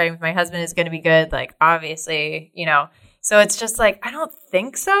company I'm starting with my husband is going to be good. Like obviously, you know, so it's just like, I don't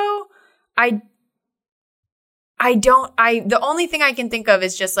think so. The only thing I can think of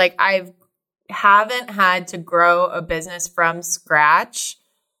is just like, haven't had to grow a business from scratch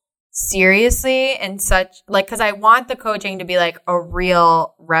seriously and such like because I want the coaching to be like a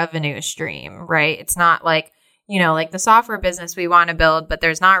real revenue stream, right? It's not like, you know, like the software business we want to build, but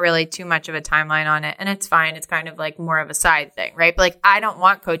there's not really too much of a timeline on it. And it's fine. It's kind of like more of a side thing, right? But like I don't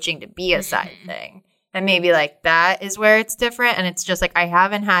want coaching to be a side thing. And maybe like that is where it's different. And it's just like I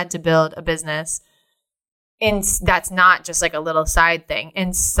haven't had to build a business that's not just like a little side thing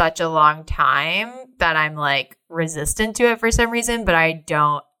in such a long time that I'm like resistant to it for some reason, but I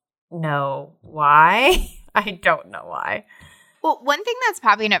don't know why. I don't know why. Well, one thing that's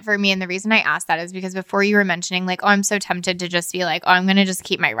popping up for me, and the reason I asked that is because before you were mentioning like, oh, I'm so tempted to just be like, oh, I'm going to just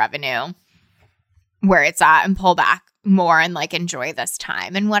keep my revenue where it's at and pull back more and like enjoy this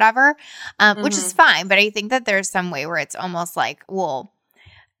time and whatever, which is fine. But I think that there's some way where it's almost like, well,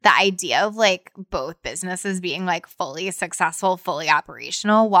 the idea of like both businesses being like fully successful, fully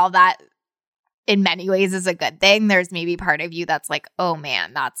operational, while that in many ways is a good thing, there's maybe part of you that's like, oh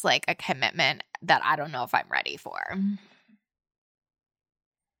man, that's like a commitment that I don't know if I'm ready for.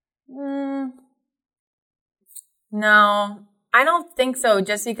 No, I don't think so.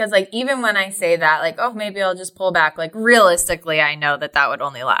 Just because like even when I say that, like, oh, maybe I'll just pull back, like realistically, I know that would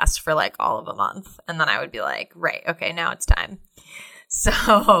only last for like all of a month. And then I would be like, right, okay, now it's time.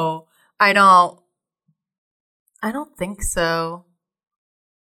 So I don't think so,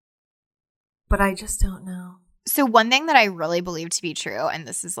 but I just don't know. So one thing that I really believe to be true, and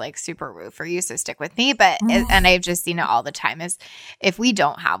this is like super woo for you, so stick with me, and I've just seen it all the time, is if we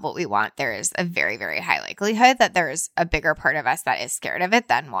don't have what we want, there is a very, very high likelihood that there's a bigger part of us that is scared of it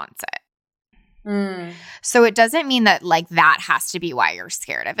than wants it. So it doesn't mean that like that has to be why you're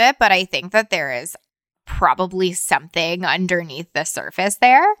scared of it, but I think that there is probably something underneath the surface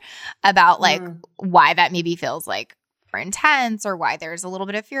there about like why that maybe feels like more intense or why there's a little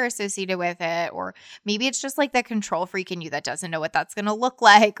bit of fear associated with it, or maybe it's just like the control freak in you that doesn't know what that's going to look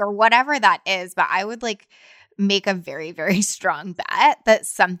like or whatever that is. But I would like make a very, very strong bet that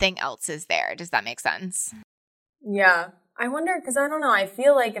something else is there. Does that make sense? Yeah. I wonder, because I don't know. I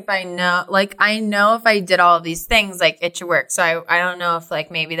feel like if I know if I did all of these things, like it should work. So I don't know if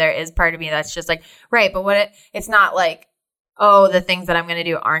like maybe there is part of me that's just like, right. But it's not like, oh, the things that I'm going to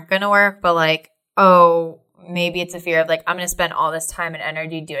do aren't going to work. But like, oh, maybe it's a fear of like, I'm going to spend all this time and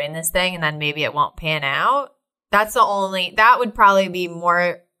energy doing this thing and then maybe it won't pan out. That would probably be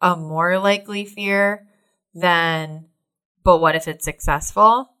a more likely fear than, but what if it's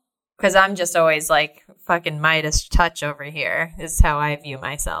successful? Because I'm just always like fucking Midas touch over here is how I view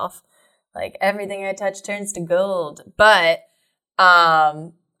myself. Like everything I touch turns to gold. But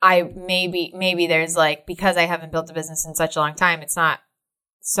I maybe there's like, because I haven't built a business in such a long time, it's not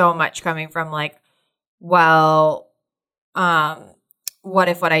so much coming from like, well, what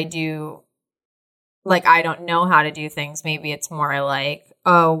if what I do, like I don't know how to do things. Maybe it's more like,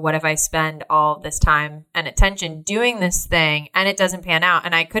 oh, what if I spend all this time and attention doing this thing and it doesn't pan out?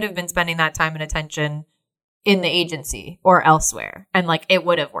 And I could have been spending that time and attention in the agency or elsewhere. And like, it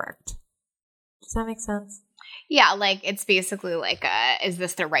would have worked. Does that make sense? Yeah. Like it's basically like is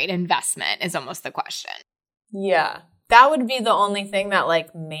this the right investment is almost the question. Yeah. That would be the only thing that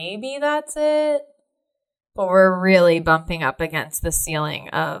like, maybe that's it. But we're really bumping up against the ceiling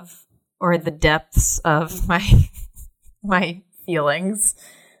of, or the depths of my feelings.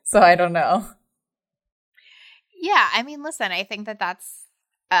 So I don't know. Yeah, I mean, listen, I think that that's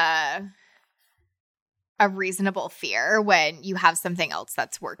a reasonable fear when you have something else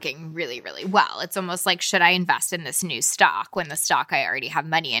that's working really, really well. It's almost like, should I invest in this new stock when the stock I already have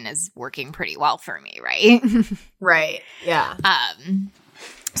money in is working pretty well for me, right? Right. Yeah.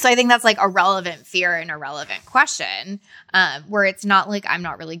 So I think that's like a relevant fear and a relevant question, where it's not like I'm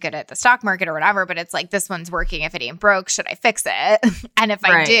not really good at the stock market or whatever, but it's like, this one's working. If it ain't broke, should I fix it? And if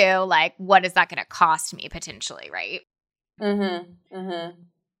I do, like, what is that going to cost me potentially, right? Mm-hmm. Mm-hmm.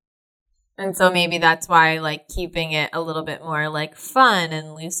 And so maybe that's why, like, keeping it a little bit more, like, fun and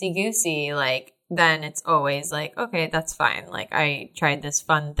loosey-goosey, like, then it's always like, okay, that's fine. Like, I tried this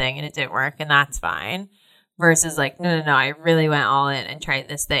fun thing and it didn't work, and that's fine. Versus like, no, I really went all in and tried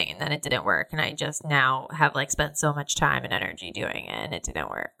this thing and then it didn't work. And I just now have, like, spent so much time and energy doing it and it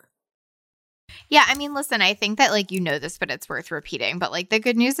didn't work. Yeah, I mean, listen, I think that, like, you know this, but it's worth repeating. But, like, the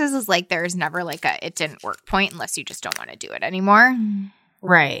good news is like, there's never, like, a it didn't work point unless you just don't want to do it anymore.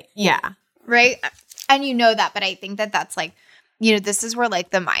 Right. Yeah. Right. And you know that, but I think that that's like, you know, this is where, like,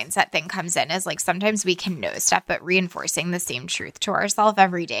 the mindset thing comes in, is like, sometimes we can know stuff, but reinforcing the same truth to ourselves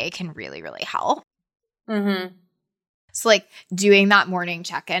every day can really, really help. Mm-hmm. So, like, doing that morning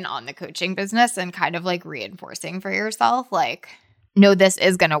check-in on the coaching business and kind of, like, reinforcing for yourself, like, no, this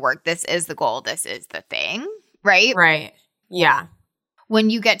is going to work. This is the goal. This is the thing. Right. Right. Yeah. When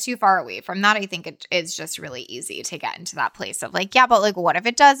you get too far away from that, I think it is just really easy to get into that place of like, yeah, but like, what if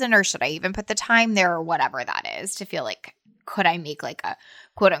it doesn't? Or should I even put the time there, or whatever that is, to feel like, could I make like a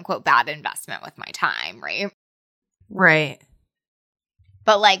quote unquote bad investment with my time? Right. Right.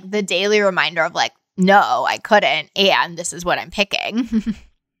 But like the daily reminder of like, no, I couldn't, and this is what I'm picking.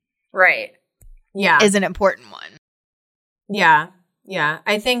 Right. Yeah. Is an important one. Yeah. Yeah.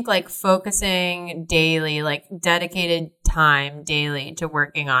 I think like focusing daily, like dedicated time daily to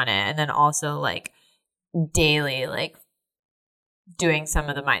working on it. And then also like daily, like doing some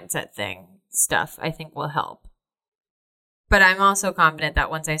of the mindset thing stuff, I think will help. But I'm also confident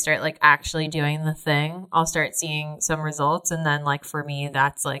that once I start like actually doing the thing, I'll start seeing some results. And then like for me,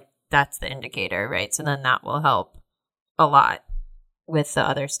 that's the indicator, right? So then that will help a lot with the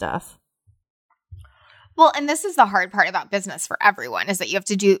other stuff. Well, and this is the hard part about business for everyone, is that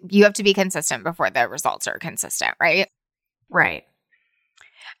you have to be consistent before the results are consistent, right? Right.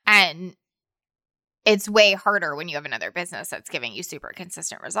 And it's way harder when you have another business that's giving you super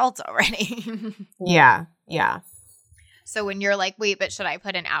consistent results already. Yeah. Yeah. So when you're like, wait, but should I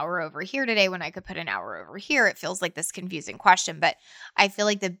put an hour over here today when I could put an hour over here? It feels like this confusing question. But I feel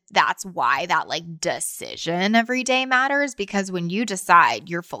like that's why that like decision every day matters, because when you decide,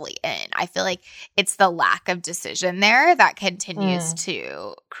 you're fully in. I feel like it's the lack of decision there that continues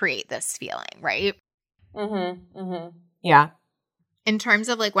to create this feeling, right? Mm-hmm. Mm-hmm. Yeah. In terms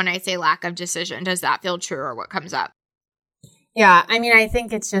of like when I say lack of decision, does that feel true, or what comes up? Yeah. I mean, I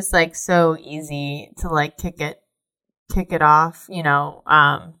think it's just like so easy to like kick it off, you know,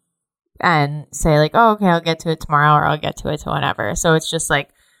 and say like, oh, okay, I'll get to it tomorrow, or I'll get to it whenever. So it's just like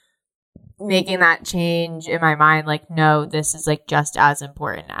making that change in my mind, like, no, this is like just as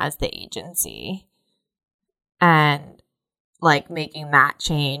important as the agency, and like making that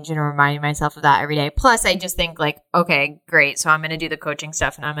change and reminding myself of that every day. Plus I just think like, okay, great. So I'm going to do the coaching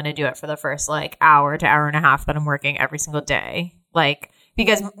stuff, and I'm going to do it for the first like hour to hour and a half that I'm working every single day. Like,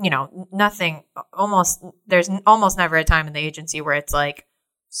 because, you know, there's almost never a time in the agency where it's like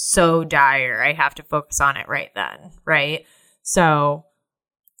so dire I have to focus on it right then, right? So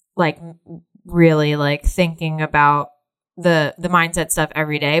like really like thinking about the mindset stuff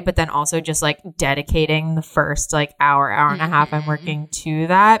every day, but then also just like dedicating the first like hour and a half I'm working to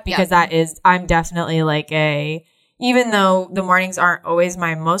that, because I'm definitely like even though the mornings aren't always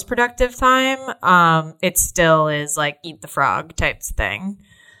my most productive time, it still is like eat the frog types thing.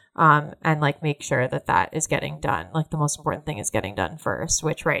 And like make sure that is getting done. Like the most important thing is getting done first,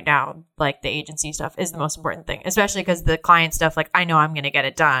 which right now, like the agency stuff is the most important thing, especially because the client stuff, like I know I'm going to get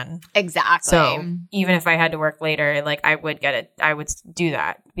it done. Exactly. So even if I had to work later, like I would do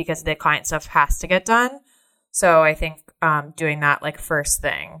that because the client stuff has to get done. So I think, doing that like first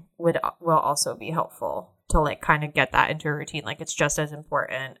thing will also be helpful to like kind of get that into a routine. Like it's just as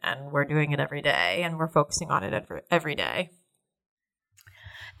important, and we're doing it every day, and we're focusing on it every day.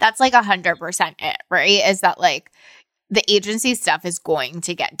 That's like 100% it, right? Is that like the agency stuff is going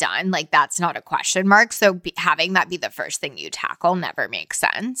to get done. Like that's not a question mark. So having that be the first thing you tackle never makes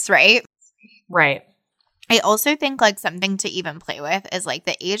sense, right? Right. I also think like something to even play with is like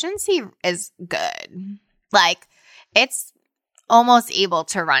the agency is good. Like it's almost able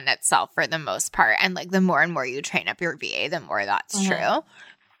to run itself for the most part. And like the more and more you train up your VA, the more that's true.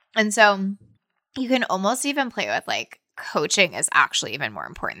 And so you can almost even play with like coaching is actually even more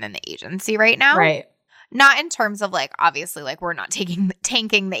important than the agency right now. Right. Not in terms of like, obviously, like we're not tanking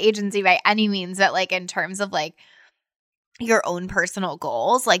the agency by any means, but like in terms of like your own personal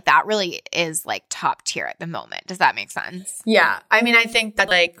goals, like that really is like top tier at the moment. Does that make sense? Yeah. I mean, I think that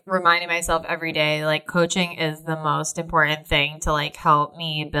like reminding myself every day, like coaching is the most important thing to like help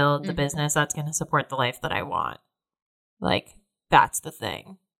me build the business that's going to support the life that I want. Like that's the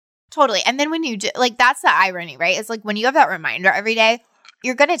thing. Totally. And then when you do, like that's the irony, right? It's like when you have that reminder every day,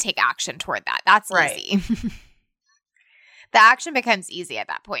 you're going to take action toward that. That's easy. The action becomes easy at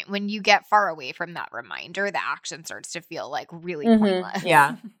that point. When you get far away from that reminder, the action starts to feel like really pointless.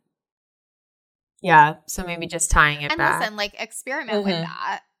 Yeah. Yeah. So maybe just tying it back. And listen, like experiment with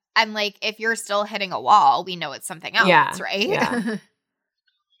that. And like if you're still hitting a wall, we know it's something else, right? Yeah.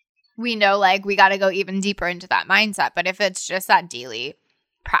 We know like we got to go even deeper into that mindset. But if it's just that daily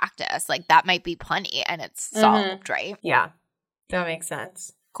practice, like that might be plenty and it's solved, right? Yeah. That makes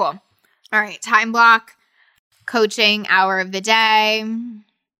sense. Cool. All right. Time block. Coaching hour of the day.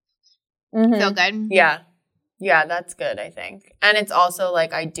 Feel good? Yeah. Yeah, that's good, I think. And it's also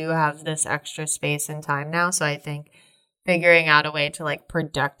like I do have this extra space and time now. So I think figuring out a way to like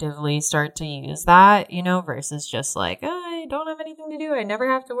productively start to use that, you know, versus just like, I don't have anything to do. I never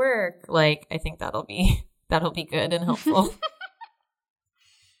have to work. Like, I think that'll be good and helpful.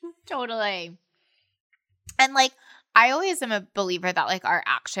 Totally. And like, I always am a believer that like our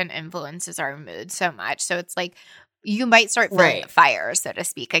action influences our mood so much. So it's like you might start feeling the fire, so to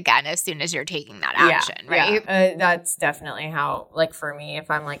speak, again as soon as you're taking that action, right? Yeah. That's definitely how, like for me, if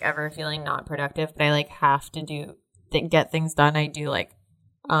I'm like ever feeling not productive, but I like have to get things done, I do like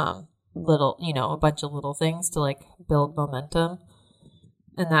little, you know, a bunch of little things to like build momentum.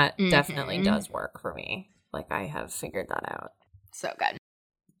 And that definitely does work for me. Like I have figured that out. So good.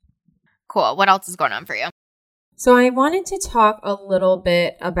 Cool. What else is going on for you? So I wanted to talk a little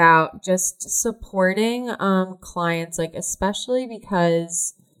bit about just supporting clients, like especially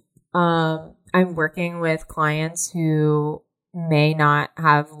because I'm working with clients who may not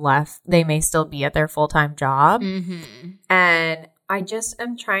have left. They may still be at their full-time job. And I just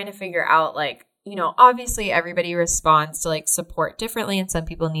am trying to figure out like, you know, obviously everybody responds to like support differently and some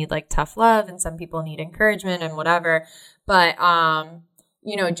people need like tough love and some people need encouragement and whatever. But,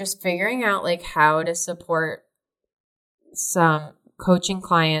 you know, just figuring out like how to support some coaching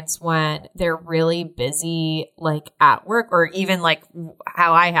clients when they're really busy, like at work or even like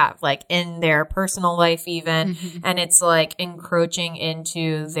how I have, like in their personal life even. And it's like encroaching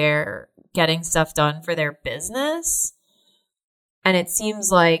into their getting stuff done for their business. And it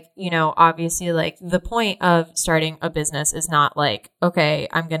seems like, you know, obviously like the point of starting a business is not like, okay,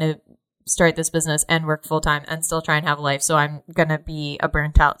 I'm going to start this business and work full time and still try and have a life. So I'm going to be a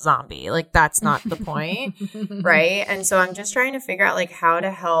burnt out zombie. Like that's not the point. Right. And so I'm just trying to figure out like how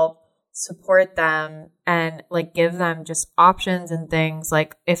to help support them and like give them just options and things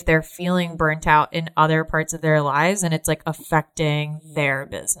like if they're feeling burnt out in other parts of their lives and it's like affecting their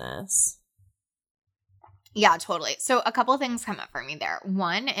business. Yeah, totally. So a couple of things come up for me there.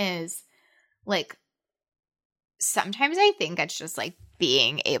 One is like sometimes I think it's just like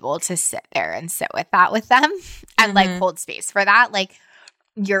being able to sit there and sit with that with them and like hold space for that. Like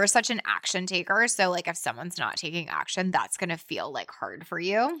you're such an action taker. So like if someone's not taking action, that's going to feel like hard for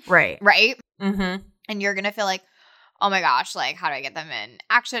you. Right. Right. And you're going to feel like, oh my gosh, like how do I get them in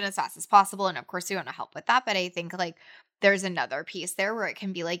action as fast as possible? And of course you want to help with that. But I think like there's another piece there where it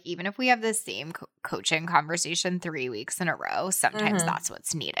can be like, even if we have the same coaching conversation 3 weeks in a row, sometimes that's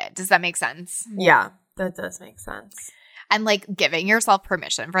what's needed. Does that make sense? Yeah, that does make sense. And like giving yourself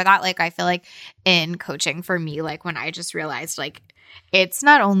permission for that. Like I feel like in coaching for me, like when I just realized like it's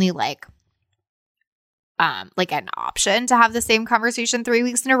not only like an option to have the same conversation 3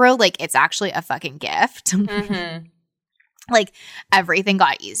 weeks in a row, like it's actually a fucking gift. Like everything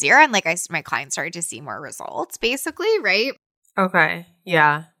got easier and like my clients started to see more results basically, right? Okay.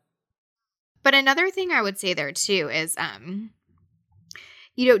 Yeah. But another thing I would say there too is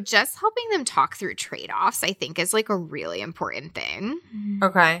you know, just helping them talk through trade-offs, I think is like a really important thing.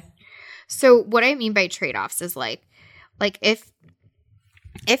 Okay. So what I mean by trade-offs is like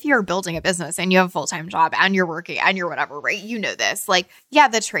if you're building a business and you have a full-time job and you're working and you're whatever, right? You know this. Like, yeah,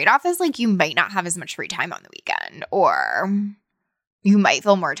 the trade-off is like you might not have as much free time on the weekend or you might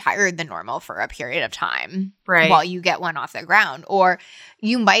feel more tired than normal for a period of time while you get one off the ground. Or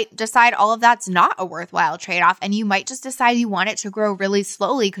you might decide all of that's not a worthwhile trade-off and you might just decide you want it to grow really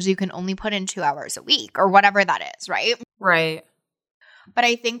slowly because you can only put in 2 hours a week or whatever that is, right? Right. But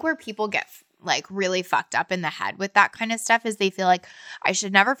I think where people get like really fucked up in the head with that kind of stuff is they feel like I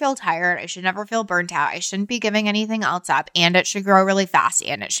should never feel tired. I should never feel burnt out. I shouldn't be giving anything else up, and it should grow really fast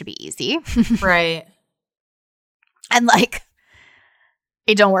and it should be easy. Right. And like,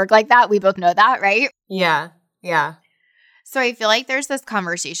 it don't work like that. We both know that, right? Yeah. Yeah. So I feel like there's this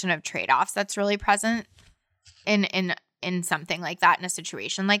conversation of trade-offs that's really present in something like that, in a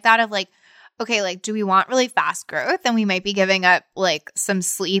situation like that, of like, okay, like, do we want really fast growth? Then we might be giving up like some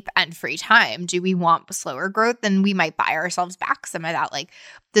sleep and free time. Do we want slower growth? Then we might buy ourselves back some of that. Like,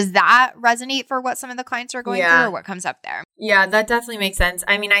 does that resonate for what some of the clients are going through, or what comes up there? Yeah, that definitely makes sense.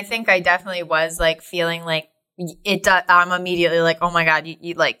 I mean, I think I definitely was like feeling like it does. I'm immediately like, oh my God,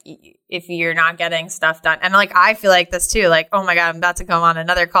 you like, if you're not getting stuff done. And like, I feel like this too, like, oh my God, I'm about to come on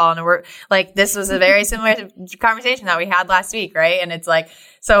another call, and we're like, this was a very similar conversation that we had last week. Right. And it's like,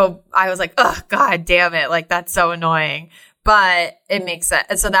 so I was like, oh God damn it. Like, that's so annoying, but it makes sense.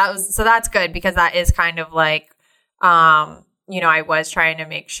 And so that's good, because that is kind of like, you know, I was trying to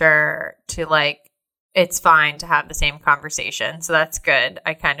make sure to like, it's fine to have the same conversation. So that's good.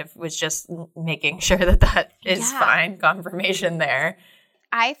 I kind of was just making sure that is fine. Confirmation there.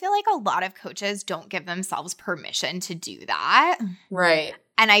 I feel like a lot of coaches don't give themselves permission to do that. Right.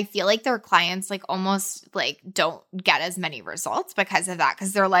 And I feel like their clients like almost like don't get as many results because of that.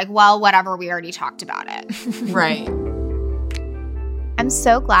 Because they're like, well, whatever, we already talked about it. Right. I'm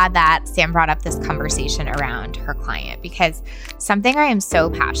so glad that Sam brought up this conversation around her client, because something I am so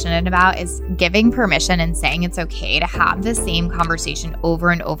passionate about is giving permission and saying it's okay to have the same conversation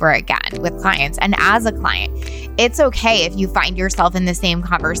over and over again with clients. And as a client, it's okay if you find yourself in the same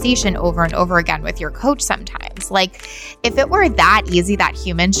conversation over and over again with your coach sometimes. Like, if it were that easy that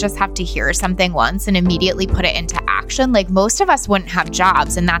humans just have to hear something once and immediately put it into action, like most of us wouldn't have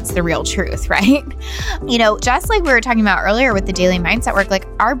jobs, and that's the real truth, right? You know, just like we were talking about earlier with the daily mindset work, like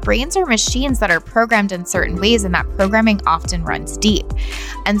our brains are machines that are programmed in certain ways, and that programming often runs deep.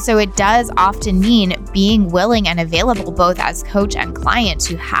 And so it does often mean being willing and available both as coach and client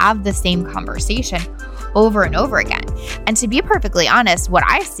to have the same conversation over and over again. And to be perfectly honest, what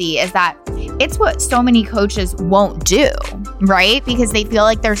I see is that it's what so many coaches won't do, right? Because they feel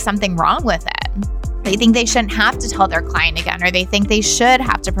like there's something wrong with it. They think they shouldn't have to tell their client again, or they think they should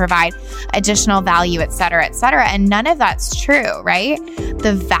have to provide additional value, et cetera, et cetera. And none of that's true, right?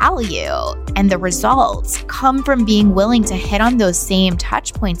 The value and the results come from being willing to hit on those same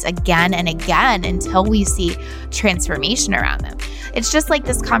touch points again and again until we see transformation around them. It's just like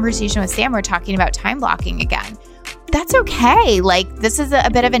this conversation with Sam, we're talking about time blocking again. That's okay. Like, this is a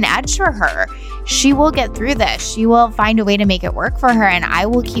bit of an edge for her. She will get through this. She will find a way to make it work for her. And I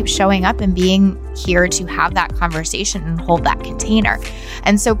will keep showing up and being here to have that conversation and hold that container.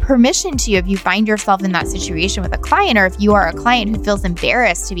 And so permission to you, if you find yourself in that situation with a client, or if you are a client who feels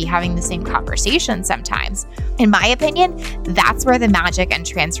embarrassed to be having the same conversation sometimes, in my opinion, that's where the magic and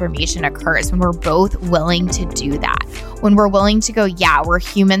transformation occurs, when we're both willing to do that. When we're willing to go, yeah, we're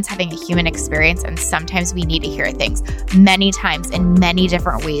humans having a human experience, and sometimes we need to hear things many times in many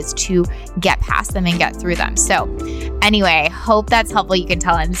different ways to get past them and get through them. So anyway, hope that's helpful. You can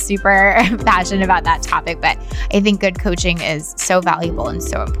tell I'm super passionate about that topic, but I think good coaching is so valuable and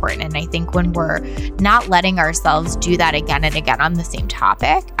so important. And I think when we're not letting ourselves do that again and again on the same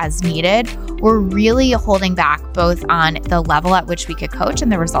topic as needed, we're really holding back both on the level at which we could coach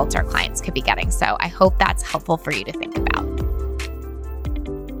and the results our clients could be getting. So I hope that's helpful for you to think about.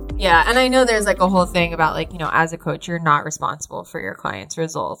 Yeah. And I know there's like a whole thing about like, you know, as a coach, you're not responsible for your clients'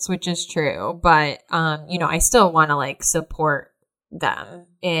 results, which is true. But, you know, I still want to like support them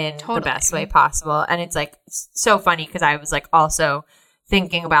in the best way possible. And it's like so funny because I was like also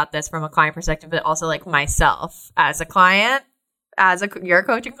thinking about this from a client perspective, but also like myself as a client, you're a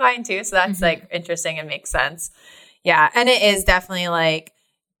coaching client too. So that's like interesting and makes sense. Yeah. And it is definitely like,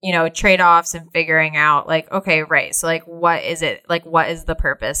 you know, trade-offs and figuring out like, okay, right. So like, what is it? Like, what is the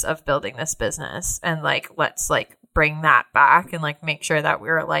purpose of building this business? And like, let's like bring that back and like make sure that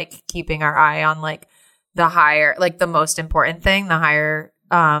we're like keeping our eye on like the higher, like the most important thing, the higher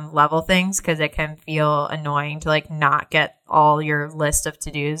level things, because it can feel annoying to like not get all your list of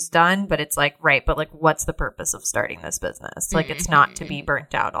to-dos done. But it's like, right, but like, what's the purpose of starting this business? Like, it's not to be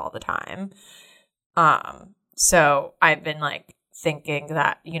burnt out all the time. So I've been like thinking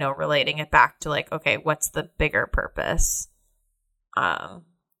that, you know, relating it back to like, okay, what's the bigger purpose?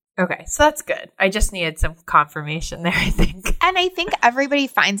 Okay, so that's good. I just needed some confirmation there, I think. And I think everybody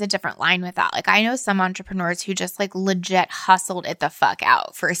finds a different line with that. Like, I know some entrepreneurs who just like legit hustled it the fuck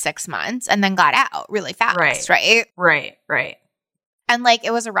out for 6 months and then got out really fast, right? Right. And like,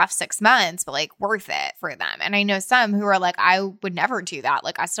 it was a rough 6 months, but like worth it for them. And I know some who are like, I would never do that.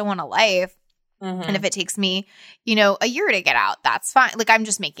 Like, I still want a life. And if it takes me, a year to get out, that's fine. Like, I'm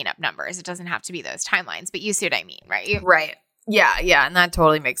just making up numbers. It doesn't have to be those timelines, but you see what I mean, right? Right. Yeah. Yeah. And that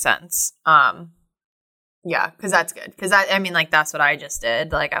totally makes sense. Yeah. Cause that's good. Cause that's what I just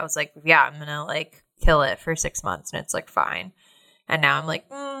did. Like, I was like, yeah, I'm going to like kill it for 6 months and it's like fine. And now I'm like,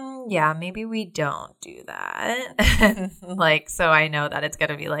 yeah, maybe we don't do that. And like, so I know that it's going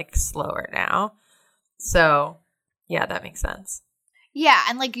to be like slower now. So yeah, that makes sense. Yeah.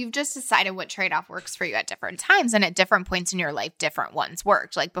 And like, you've just decided what trade-off works for you at different times. And at different points in your life, different ones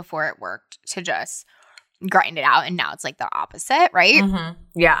worked. Like before it worked to just grind it out. And now it's like the opposite, right?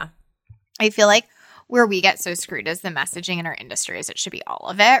 Yeah. I feel like where we get so screwed is the messaging in our industry is it should be all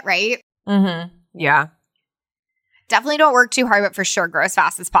of it, right? Yeah. Definitely don't work too hard, but for sure grow as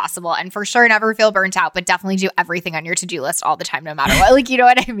fast as possible. And for sure never feel burnt out, but definitely do everything on your to-do list all the time, no matter what. Like, you know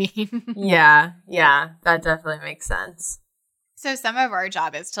what I mean? Yeah. Yeah. That definitely makes sense. So some of our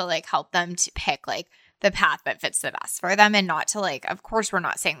job is to like help them to pick like the path that fits the best for them and not to like, of course, we're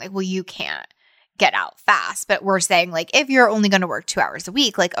not saying like, well, you can't get out fast, but we're saying like, if you're only going to work 2 hours a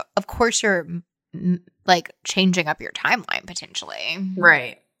week, like, of course you're like changing up your timeline potentially.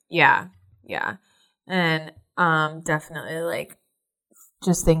 Right. Yeah. Yeah. And definitely like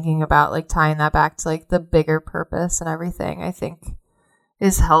just thinking about like tying that back to like the bigger purpose and everything, I think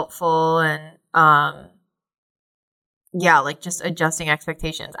is helpful. And yeah, like just adjusting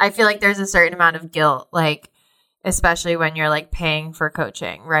expectations. I feel like there's a certain amount of guilt, like especially when you're like paying for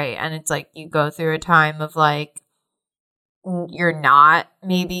coaching, right? And it's like you go through a time of like you're not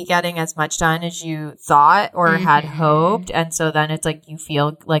maybe getting as much done as you thought or had hoped. And so then it's like you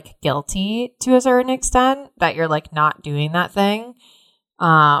feel like guilty to a certain extent that you're like not doing that thing.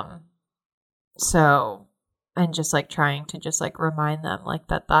 So, and just like trying to just like remind them like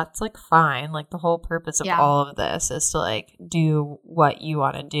that's like fine. Like the whole purpose of all of this is to like do what you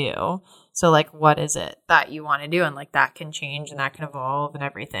want to do. So like, what is it that you want to do? And like that can change and that can evolve and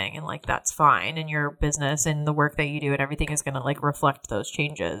everything. And like, that's fine. And your business and the work that you do and everything is going to like reflect those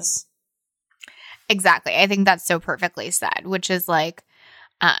changes. Exactly. I think that's so perfectly said, which is like,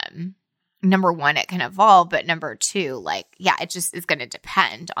 number one, it can evolve, but number two, like, yeah, it just is going to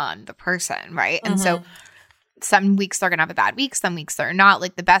depend on the person. Right. And so some weeks they're going to have a bad week. Some weeks they're not.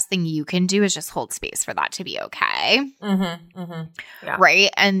 Like the best thing you can do is just hold space for that to be okay. Yeah. Right.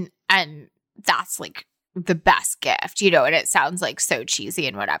 And that's like the best gift, and it sounds like so cheesy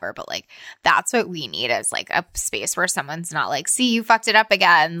and whatever, but like that's what we need is like a space where someone's not like, see, you fucked it up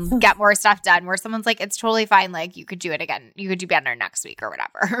again, get more stuff done, where someone's like, it's totally fine. Like you could do it again. You could do better next week or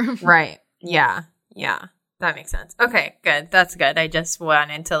whatever. Right. Yeah. Yeah. That makes sense. Okay, good. That's good. I just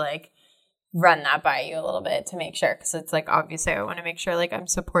wanted to like run that by you a little bit to make sure, because it's like obviously I want to make sure like I'm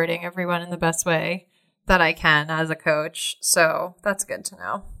supporting everyone in the best way that I can as a coach. So that's good to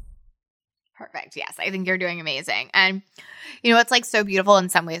know. Perfect. Yes, I think you're doing amazing. And it's like so beautiful in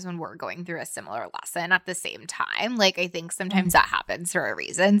some ways when we're going through a similar lesson at the same time. Like I think sometimes that happens for a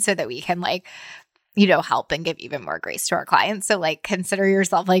reason so that we can like help and give even more grace to our clients. So like consider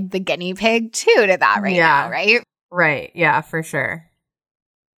yourself like the guinea pig too to that now, right? Right. Yeah, for sure.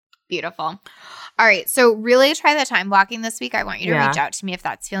 Beautiful. All right. So really try the time blocking this week. I want you to reach out to me if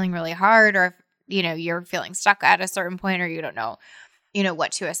that's feeling really hard or if, you're feeling stuck at a certain point or you don't know,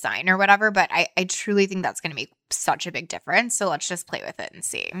 what to assign or whatever. But I truly think that's going to make such a big difference. So let's just play with it and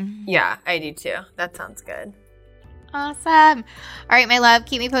see. Yeah, I do too. That sounds good. Awesome. All right, my love.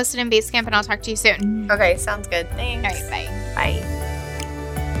 Keep me posted in Basecamp and I'll talk to you soon. Okay. Sounds good. Thanks. All right. Bye. Bye.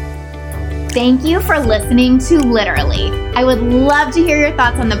 Thank you for listening to Literally. I would love to hear your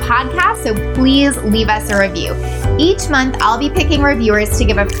thoughts on the podcast, so please leave us a review. Each month, I'll be picking reviewers to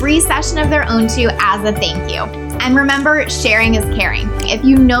give a free session of their own to as a thank you. And remember, sharing is caring. If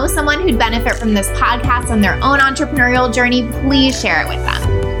you know someone who'd benefit from this podcast on their own entrepreneurial journey, please share it with them.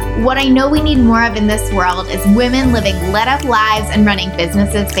 What I know we need more of in this world is women living lit up lives and running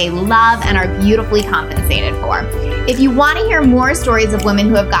businesses they love and are beautifully compensated for. If you want to hear more stories of women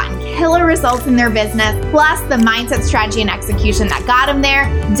who have gotten killer results in their business, plus the mindset, strategy, and execution that got them there,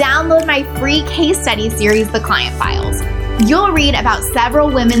 download my free case study series, The Client Files. You'll read about several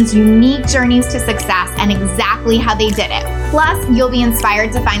women's unique journeys to success and exactly how they did it. Plus, you'll be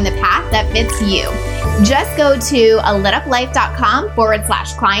inspired to find the path that fits you. Just go to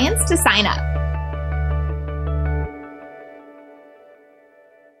alituplife.com/clients to sign up.